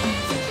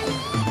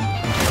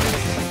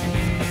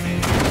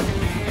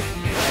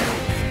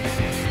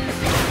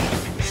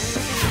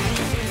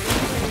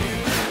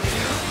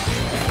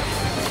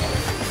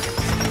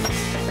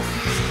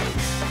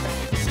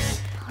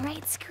 All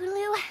right,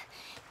 Scootaloo,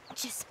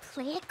 just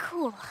play it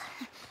cool.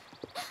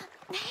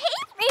 Hey,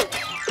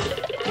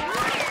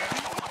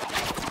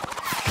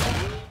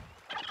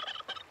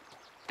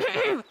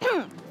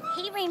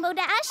 Hey, Rainbow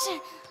Dash.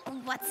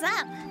 What's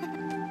up?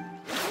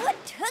 What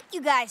took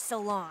you guys so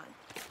long?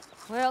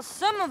 Well,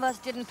 some of us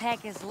didn't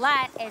pack as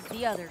light as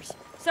the others,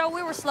 so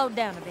we were slowed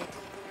down a bit.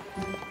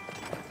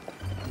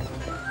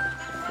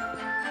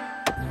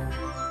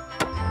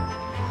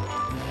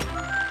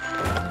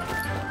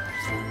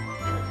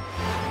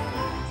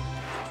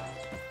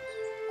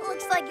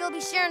 Looks like you'll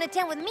be sharing a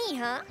tent with me,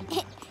 huh?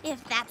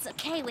 If that's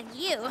okay with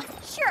you.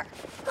 Sure,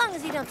 as long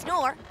as you don't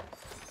snore.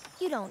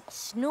 You don't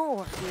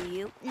snore, do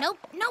you? Nope,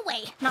 no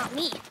way. Not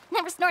me.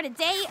 Never snored a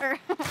day or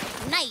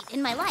night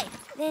in my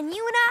life. Then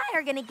you and I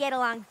are gonna get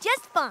along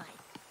just fine.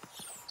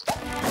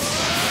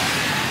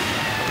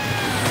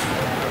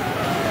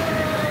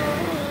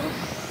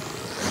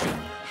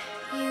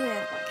 You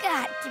have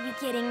got to be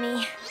kidding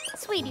me.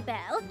 Sweetie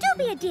Belle, do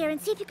be a dear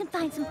and see if you can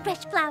find some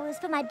fresh flowers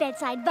for my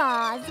bedside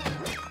vase.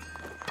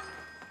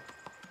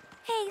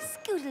 Hey,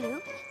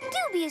 Scootaloo,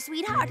 do be a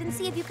sweetheart and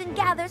see if you can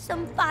gather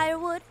some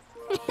firewood.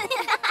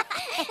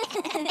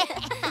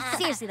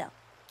 Seriously, though,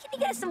 can you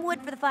get us some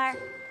wood for the fire?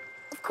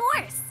 Of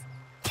course.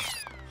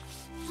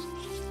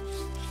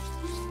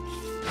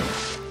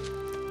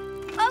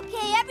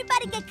 Okay,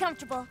 everybody get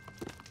comfortable.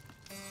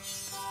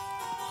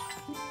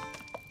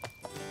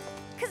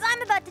 Because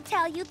I'm about to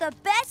tell you the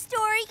best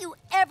story you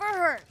ever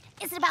heard.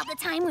 Is it about the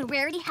time when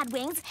Rarity had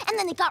wings and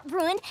then they got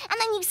ruined and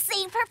then you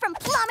saved her from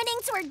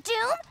plummeting to her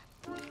doom?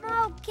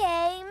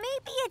 Okay,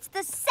 maybe it's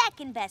the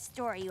second best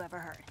story you ever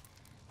heard.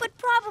 But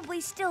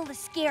probably still the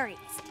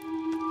scariest.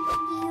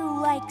 You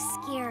like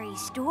scary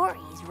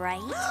stories,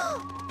 right?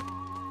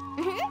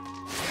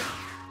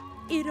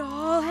 It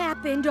all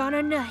happened on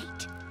a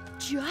night,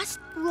 just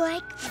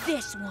like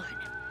this one.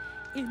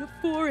 In a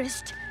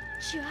forest,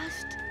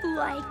 just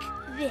like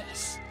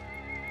this.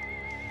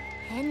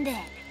 And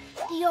then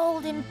the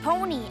olden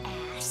pony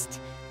asked,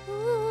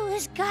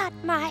 "Who's got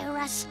my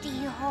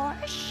rusty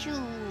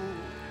horseshoe?"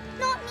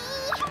 Not me.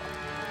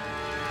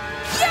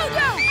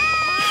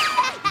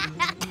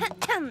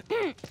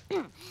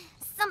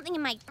 Something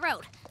in my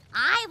throat.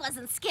 I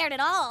wasn't scared at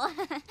all.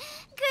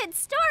 Good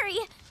story.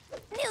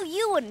 Knew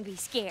you wouldn't be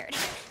scared.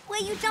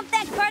 Well, you jumped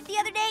that cart the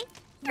other day?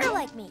 You're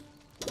like me.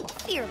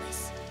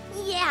 Fearless.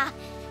 Yeah,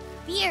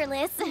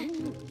 fearless.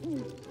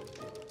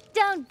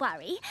 Don't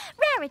worry.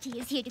 Rarity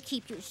is here to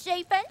keep you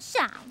safe and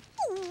sound.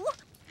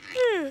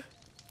 Ooh.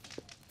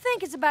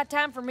 think it's about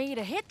time for me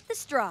to hit the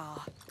straw.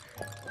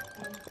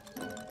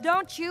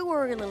 Don't you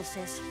worry, little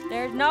sis.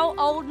 There's no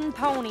olden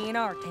pony in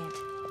our tent.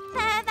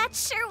 That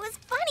sure was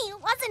funny,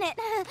 wasn't it?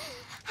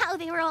 How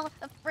they were all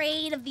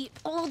afraid of the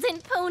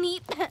olden pony,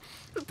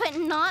 but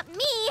not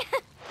me.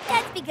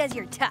 That's because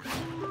you're tough,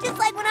 just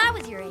like when I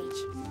was your age.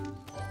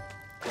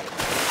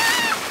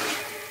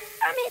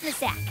 I'm hitting the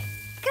sack.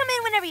 Come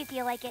in whenever you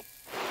feel like it.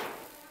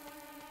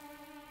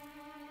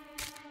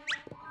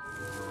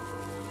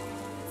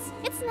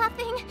 It's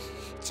nothing,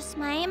 just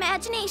my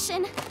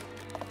imagination.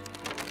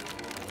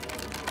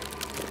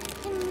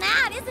 And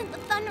that isn't the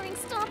thundering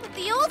stomp of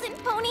the olden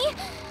pony.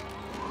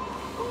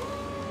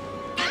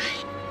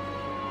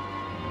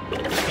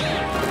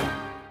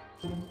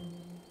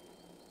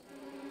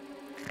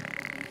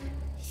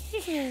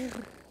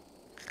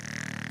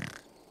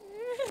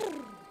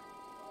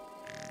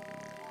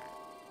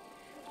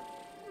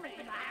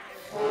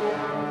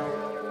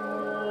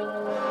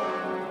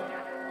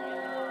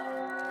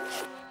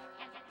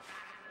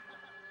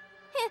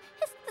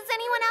 Is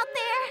anyone out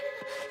there?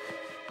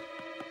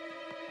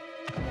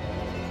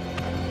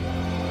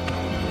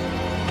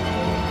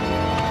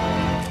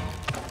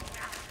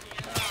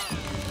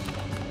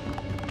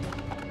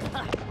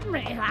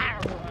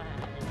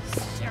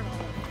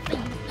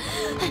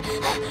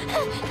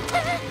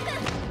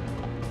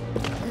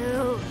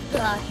 Who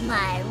got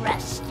my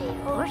rusty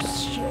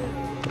horseshoe?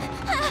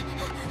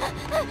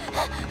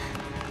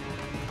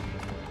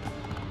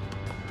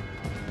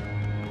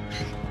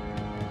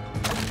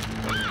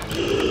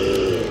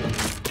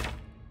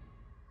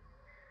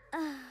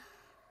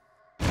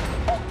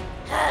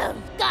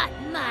 Who's got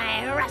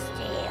my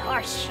rusty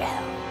horseshoe?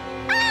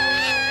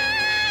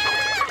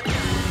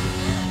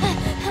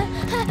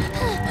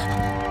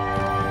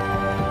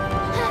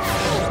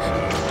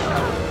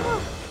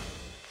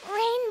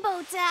 Rainbow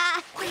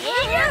Dad.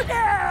 Here you go!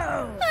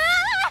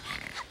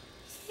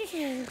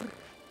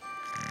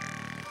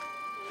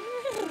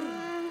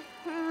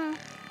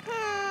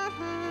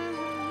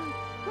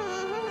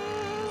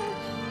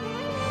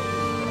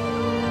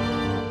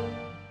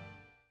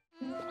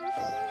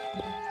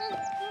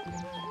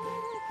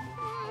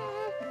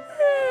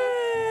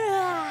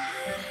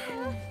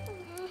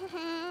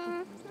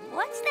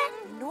 What's that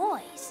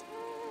noise?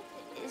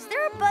 Is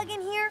there a bug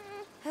in here?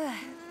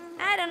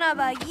 I don't know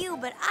about you,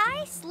 but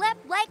I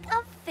slept like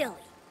a filly.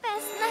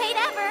 Best night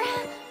ever.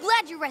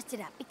 Glad you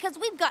rested up, because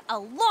we've got a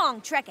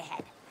long trek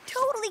ahead.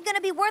 Totally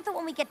gonna be worth it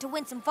when we get to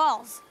Winsome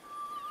Falls.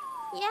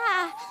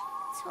 Yeah,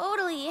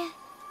 totally.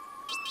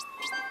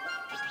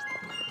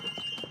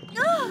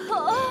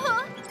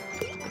 Oh.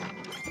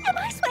 Am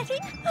I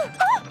sweating?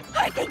 Oh,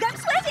 I think I'm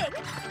sweating.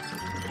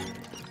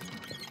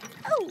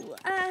 Oh,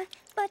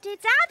 but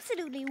it's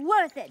absolutely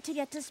worth it to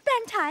get to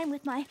spend time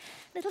with my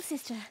little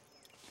sister.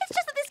 It's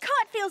just that this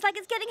cart feels like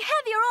it's getting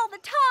heavier all the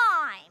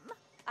time.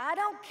 I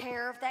don't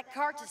care if that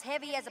cart's as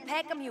heavy as a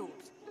pack of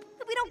mules.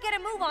 If we don't get a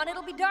move on,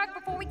 it'll be dark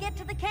before we get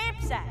to the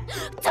campsite.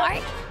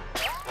 Dark?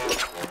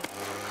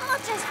 I'll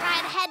just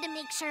ride ahead to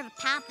make sure the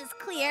path is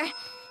clear.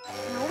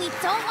 No, we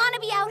don't want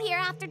to be out here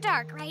after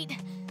dark, right?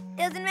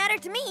 Doesn't matter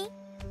to me.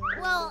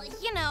 Well,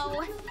 you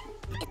know,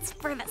 it's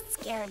for the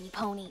scary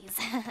ponies.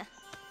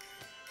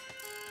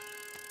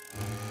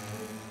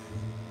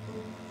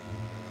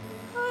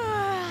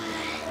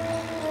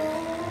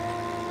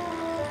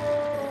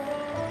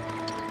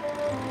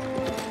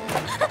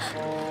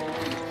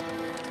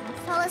 Don't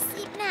fall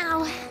asleep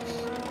now.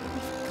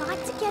 We've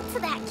got to get to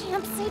that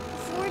campsite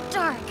before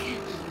dark.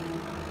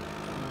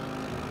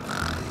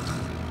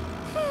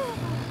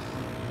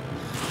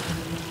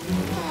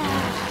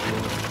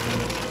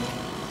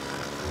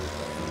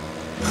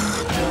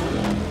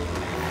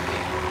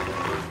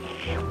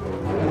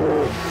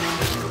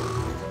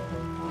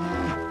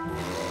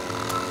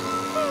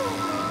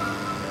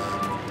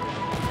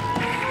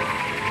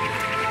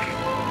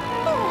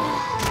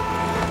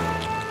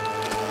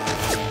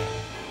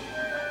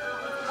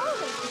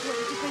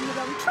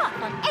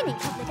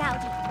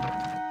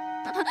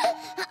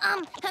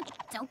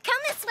 Don't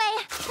come this way.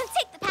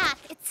 Take the path.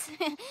 It's,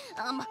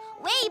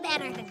 way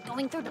better than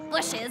going through the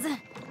bushes.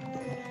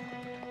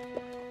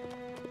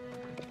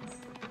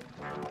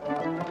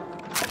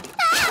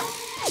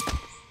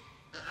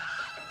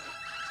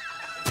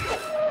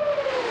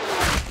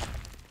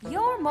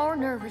 You're more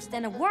nervous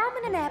than a worm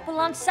in an apple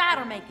on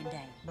cider making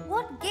day.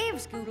 What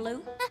gives,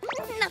 Scootaloo?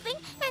 Nothing.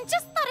 I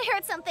just thought I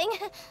heard something.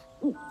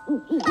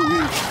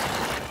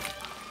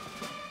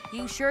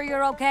 You sure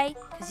you're okay?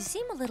 Because you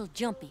seem a little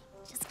jumpy.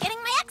 Just getting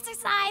my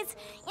exercise.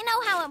 You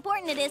know how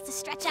important it is to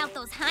stretch out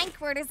those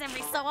hindquarters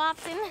every so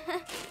often.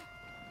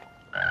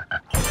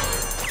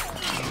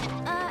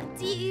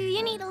 Do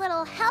you need a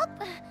little help?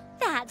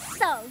 That's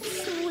so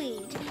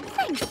sweet.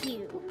 Thank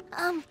you.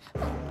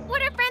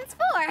 What are friends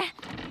for?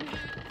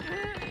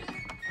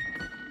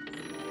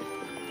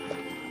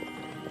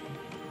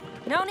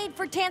 No need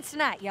for tents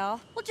tonight,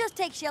 y'all. We'll just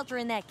take shelter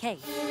in that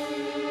cave.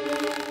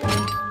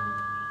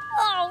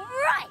 All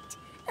right!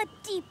 A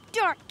deep,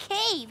 dark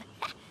cave.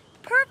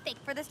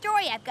 Perfect for the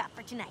story I've got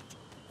for tonight.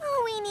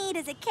 All we need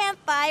is a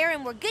campfire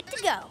and we're good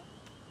to go.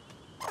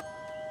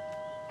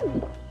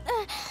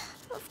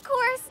 Of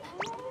course.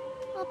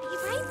 I'll be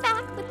right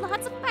back with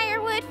lots of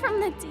firewood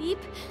from the deep,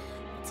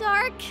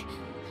 dark,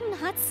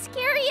 not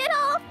scary at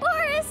all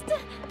forest.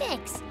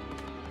 Thanks.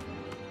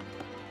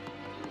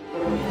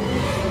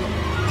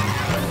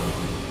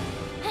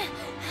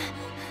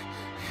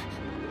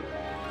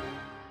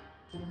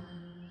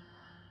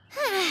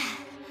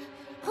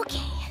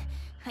 Okay,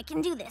 I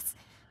can do this.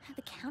 At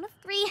the count of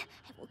 3,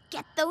 I will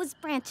get those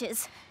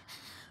branches.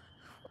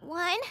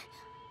 1,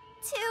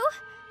 2,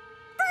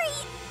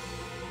 3.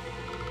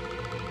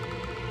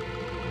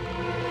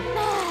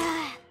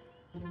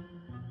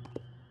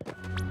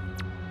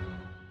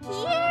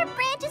 Here,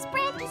 branches,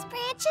 branches,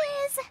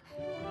 branches.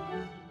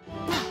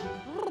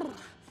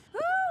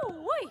 Ooh,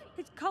 wait,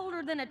 it's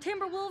colder than a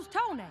timberwolf's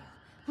toenail.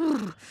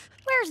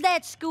 Where's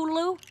that,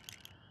 Scootaloo?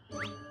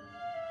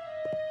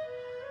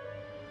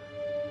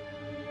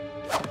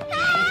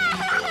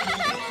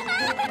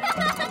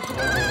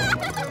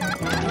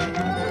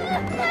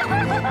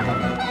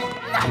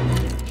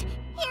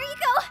 Here you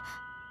go.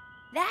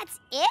 That's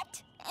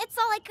it? It's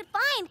all I could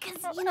find,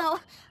 because, you know,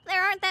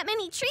 there aren't that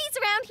many trees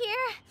around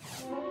here.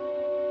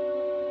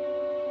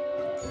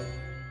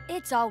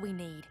 It's all we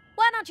need.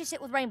 Why don't you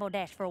sit with Rainbow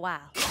Dash for a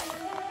while?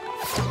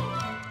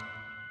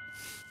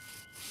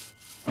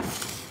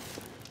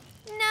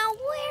 Now,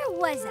 where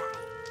was I?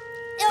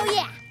 Oh,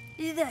 yeah,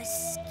 the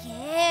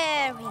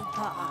scary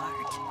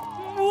part.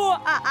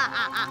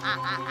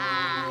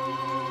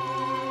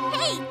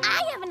 Hey,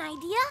 I have an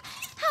idea.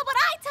 How about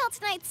I tell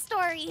tonight's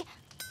story?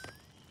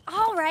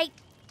 All right,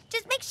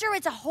 just make sure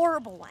it's a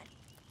horrible one.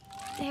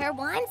 There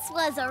once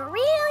was a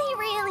really,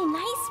 really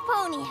nice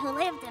pony who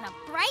lived in a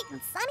bright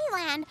and sunny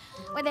land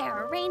where there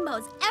are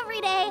rainbows every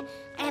day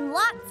and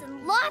lots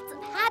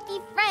of happy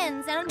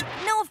friends. And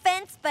No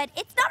offense, but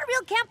it's not a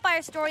real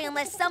campfire story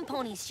unless some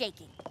pony's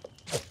shaking.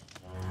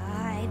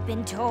 I've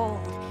been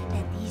told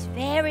that these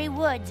very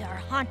woods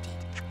are haunted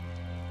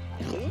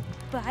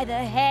by the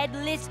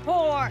headless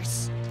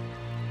horse.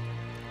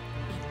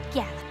 It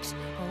gallops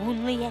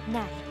only at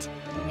night.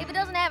 If it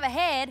doesn't have a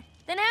head,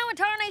 then how in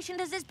tarnation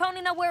does this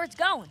pony know where it's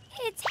going?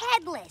 It's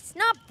headless,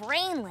 not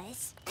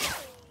brainless.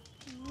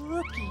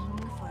 Looking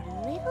for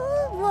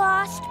little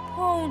lost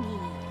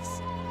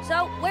ponies.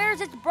 So,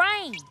 where's its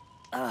brain?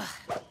 Ugh.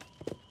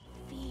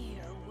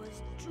 Fear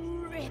was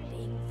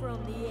dripping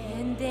from the air.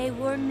 And they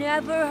were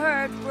never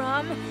heard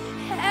from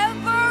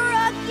ever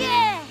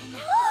again.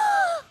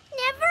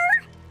 Never?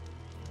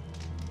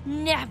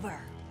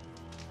 Never.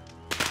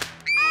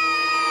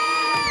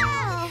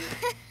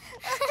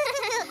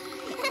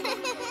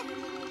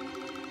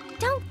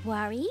 Don't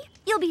Worry,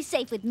 you'll be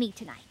safe with me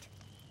tonight.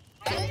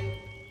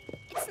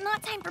 It's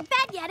not time for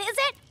bed yet, is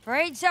it?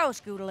 Afraid so,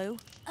 Scootaloo.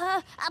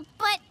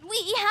 But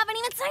we haven't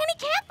even sung any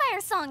campfire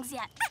songs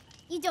yet.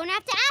 You don't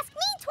have to ask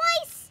me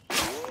twice.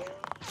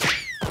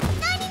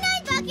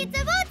 99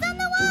 buckets of oats on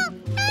the wall.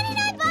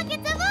 99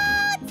 buckets of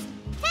oats.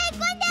 Take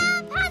one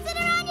down, pass it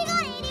around. You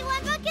got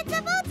 81 buckets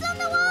of oats on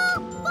the wall.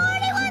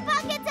 41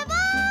 buckets of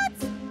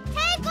oats.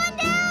 Take one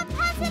down,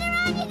 pass it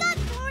around. You got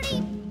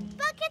 40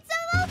 buckets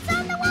of oats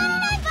on the wall.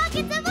 99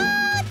 buckets of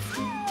oats.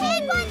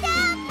 Take one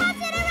down, pass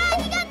it around.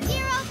 You got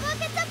 0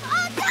 buckets of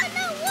oats on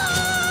the wall.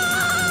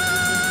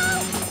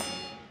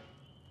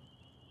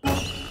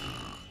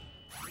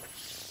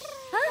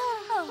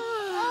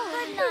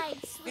 Good night,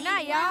 sweet. Good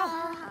night, y'all.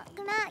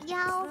 Good night,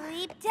 y'all.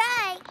 Sleep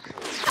tight.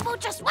 How about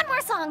just one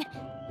more song?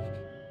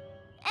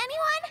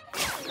 Anyone?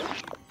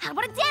 How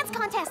about a dance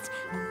contest?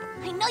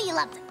 I know you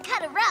love to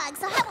cut a rug,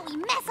 so how about we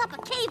mess up a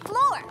cave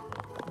floor?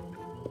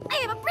 I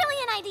have a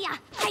brilliant idea.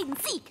 Hide and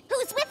seek.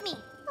 Who's with me?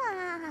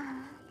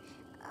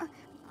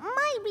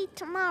 Maybe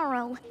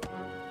tomorrow.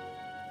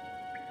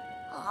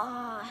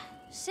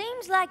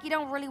 Seems like you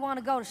don't really want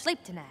to go to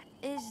sleep tonight.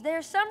 Is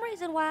there some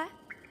reason why?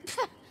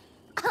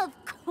 Of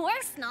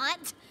course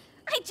not.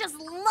 I just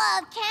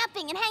love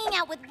camping and hanging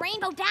out with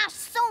Rainbow Dash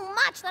so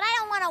much that I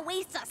don't want to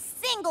waste a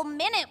single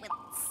minute with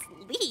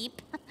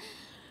sleep.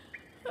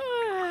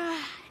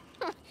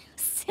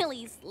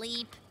 Silly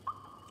sleep.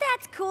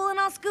 That's cool and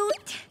all,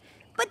 Scoot.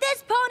 But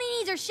this pony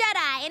needs her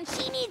shut-eye, and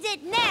she needs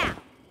it now.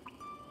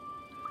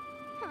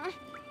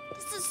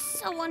 This is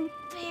so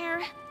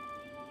unfair.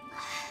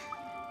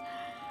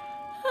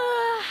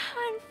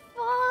 I'm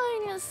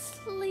falling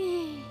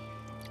asleep.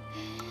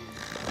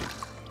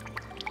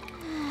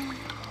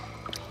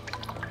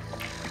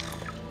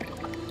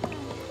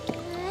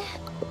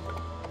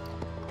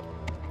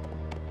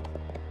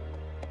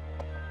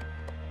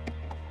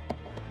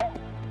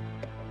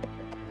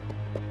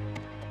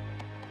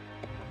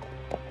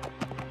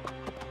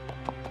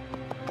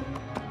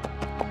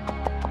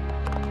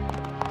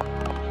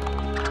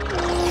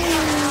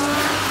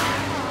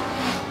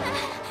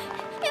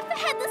 If the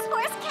headless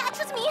horse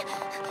catches me,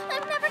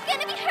 I'm never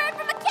gonna be heard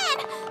from again.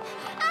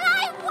 And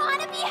I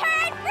wanna be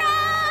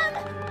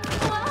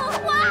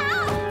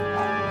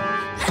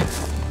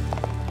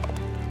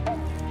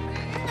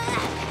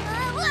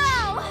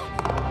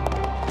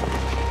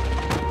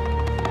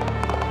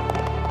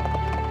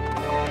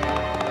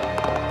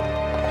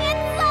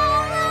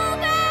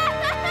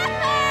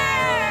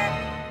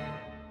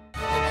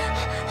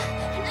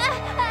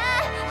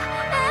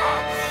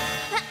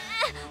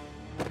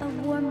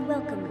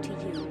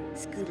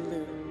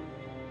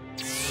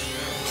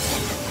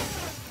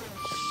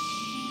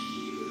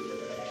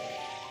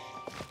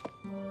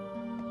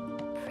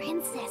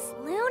Princess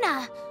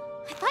Luna.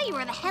 I thought you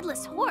were the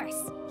headless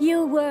horse.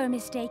 You were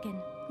mistaken,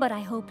 but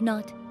I hope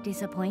not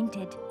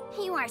disappointed.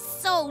 You are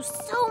so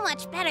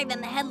much better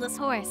than the headless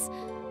horse.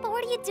 But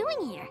what are you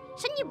doing here?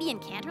 Shouldn't you be in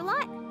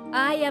Canterlot?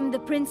 I am the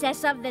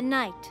princess of the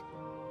night.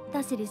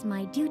 Thus it is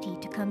my duty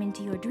to come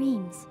into your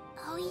dreams.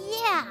 Oh,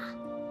 yeah.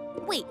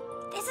 Wait,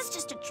 this is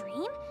just a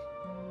dream?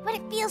 But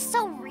it feels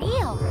so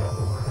real.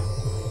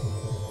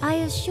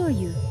 I assure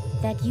you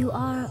that you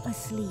are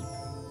asleep.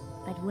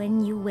 But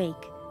when you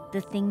wake, the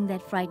thing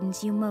that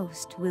frightens you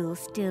most will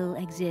still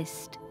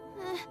exist.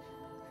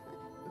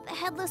 The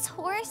headless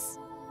horse?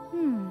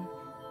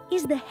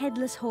 Is the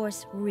headless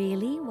horse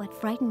really what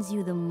frightens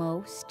you the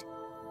most?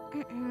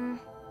 I'm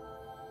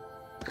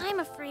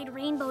afraid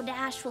Rainbow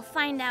Dash will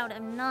find out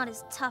I'm not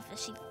as tough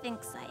as she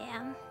thinks I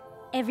am.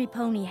 Every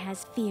pony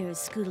has fears,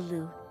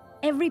 Scootaloo.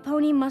 Every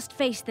pony must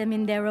face them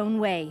in their own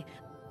way.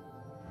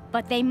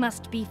 But they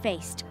must be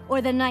faced,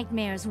 or the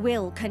nightmares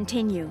will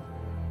continue.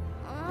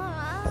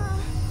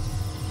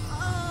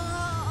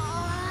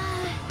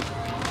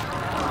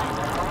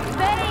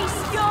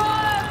 Face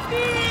your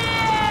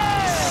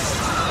fears!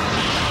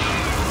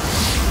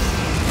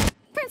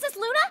 Princess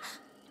Luna?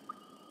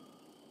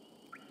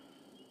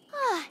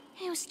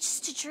 It was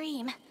just a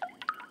dream.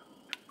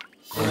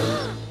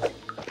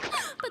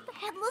 But the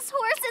headless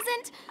horse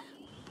isn't.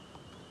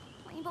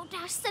 Rainbow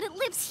Dash said it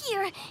lives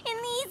here, in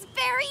these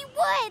very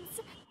woods.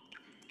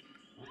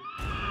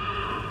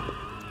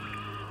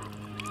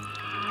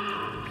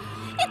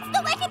 It's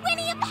the wicked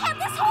Winnie of the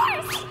headless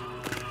horse!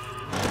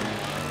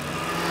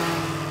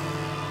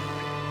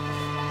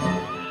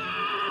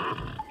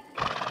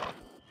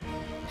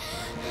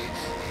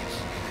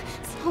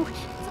 So,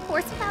 it's a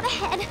horse without a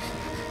head,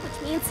 which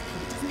means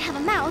it doesn't have a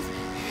mouth.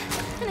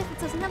 And if it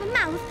doesn't have a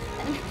mouth,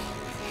 then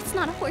it's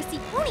not a horsey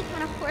pony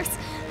kind of horse.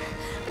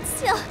 But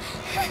still,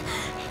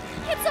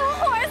 it's a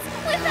horse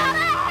without a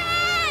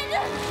head!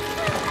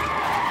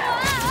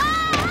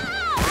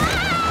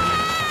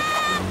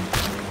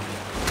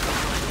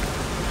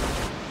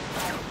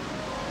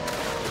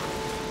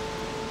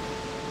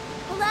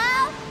 Hello?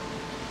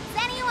 Is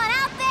anyone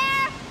out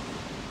there?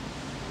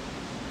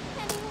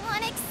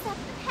 Anyone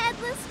except the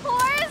headless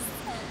horse?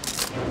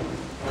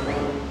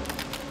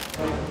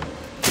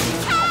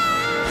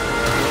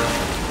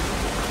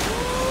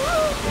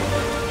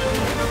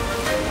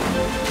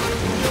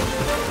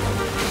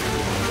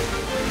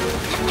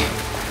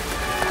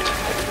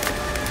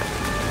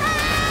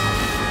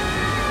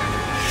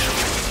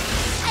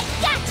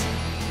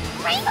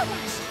 Rainbow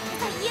Dash! Is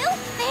that you?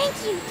 Thank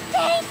you!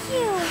 Thank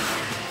you!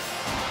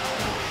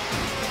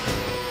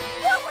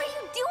 What were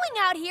you doing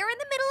out here in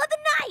the middle of the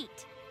night?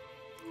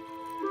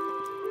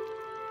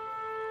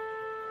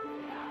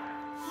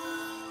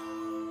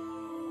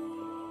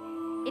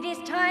 It is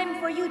time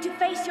for you to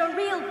face your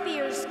real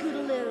fears,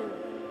 Scootaloo.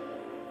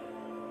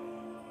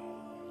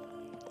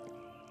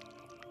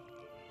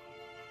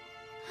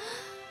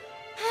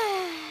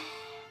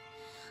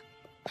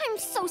 I'm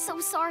so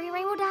sorry,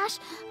 Rainbow Dash.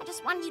 I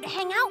just wanted you to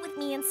hang out with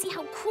me and see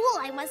how cool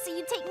I was, so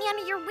you'd take me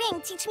under your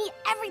wing, teach me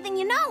everything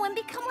you know, and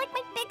become like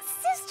my big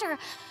sister.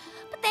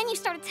 But then you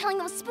started telling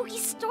those spooky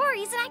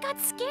stories, and I got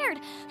scared.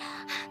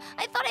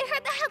 I thought I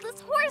heard the headless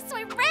horse, so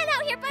I ran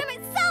out here by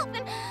myself,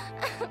 and...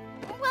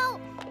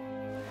 well,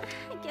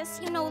 I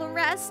guess you know the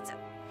rest.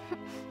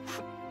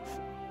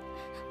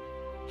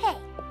 Hey,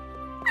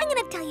 I'm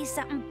gonna tell you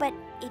something, but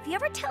if you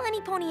ever tell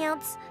any pony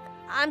else,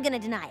 I'm gonna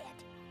deny it.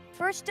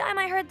 First time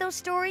I heard those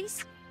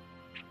stories,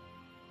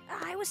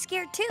 I was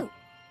scared too.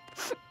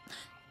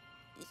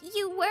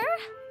 You were?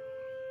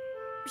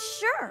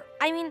 Sure.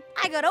 I mean,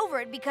 I got over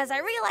it because I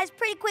realized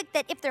pretty quick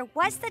that if there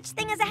was such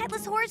thing as a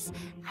headless horse,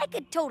 I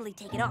could totally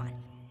take it on.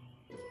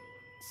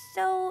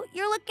 So,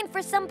 you're looking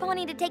for some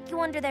pony to take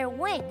you under their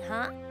wing,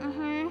 huh?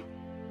 Mm-hmm.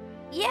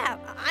 Yeah,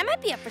 I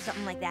might be up for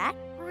something like that.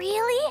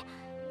 Really?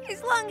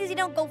 As long as you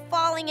don't go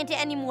falling into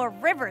any more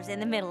rivers in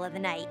the middle of the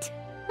night.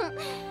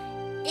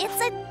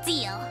 It's a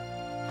deal.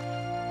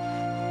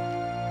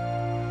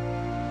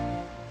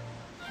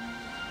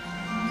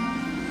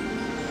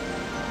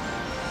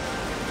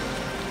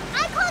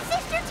 I call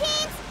sister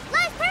teens!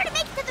 Last prayer to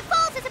make it to the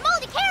falls is a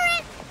moldy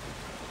carrot!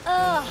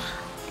 Ugh,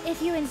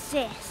 if you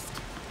insist.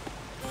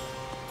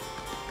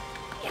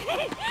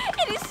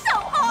 It is so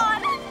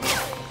on!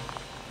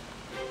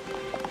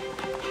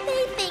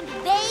 They think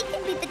they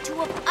can beat the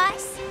two of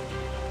us?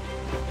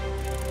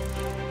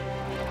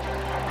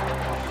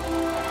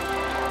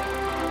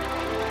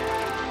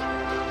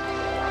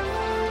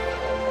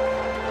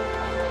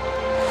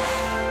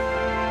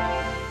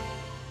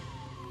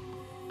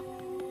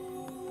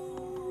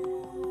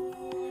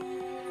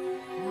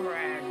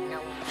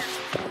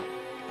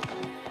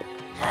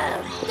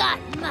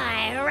 Got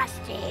my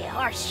rusty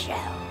horseshoe.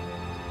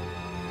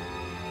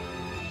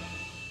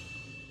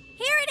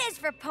 Here it is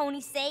for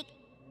Pony's sake.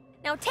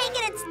 Now take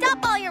it and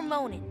stop all your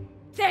moaning.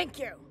 Thank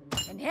you,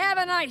 and have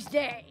a nice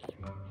day.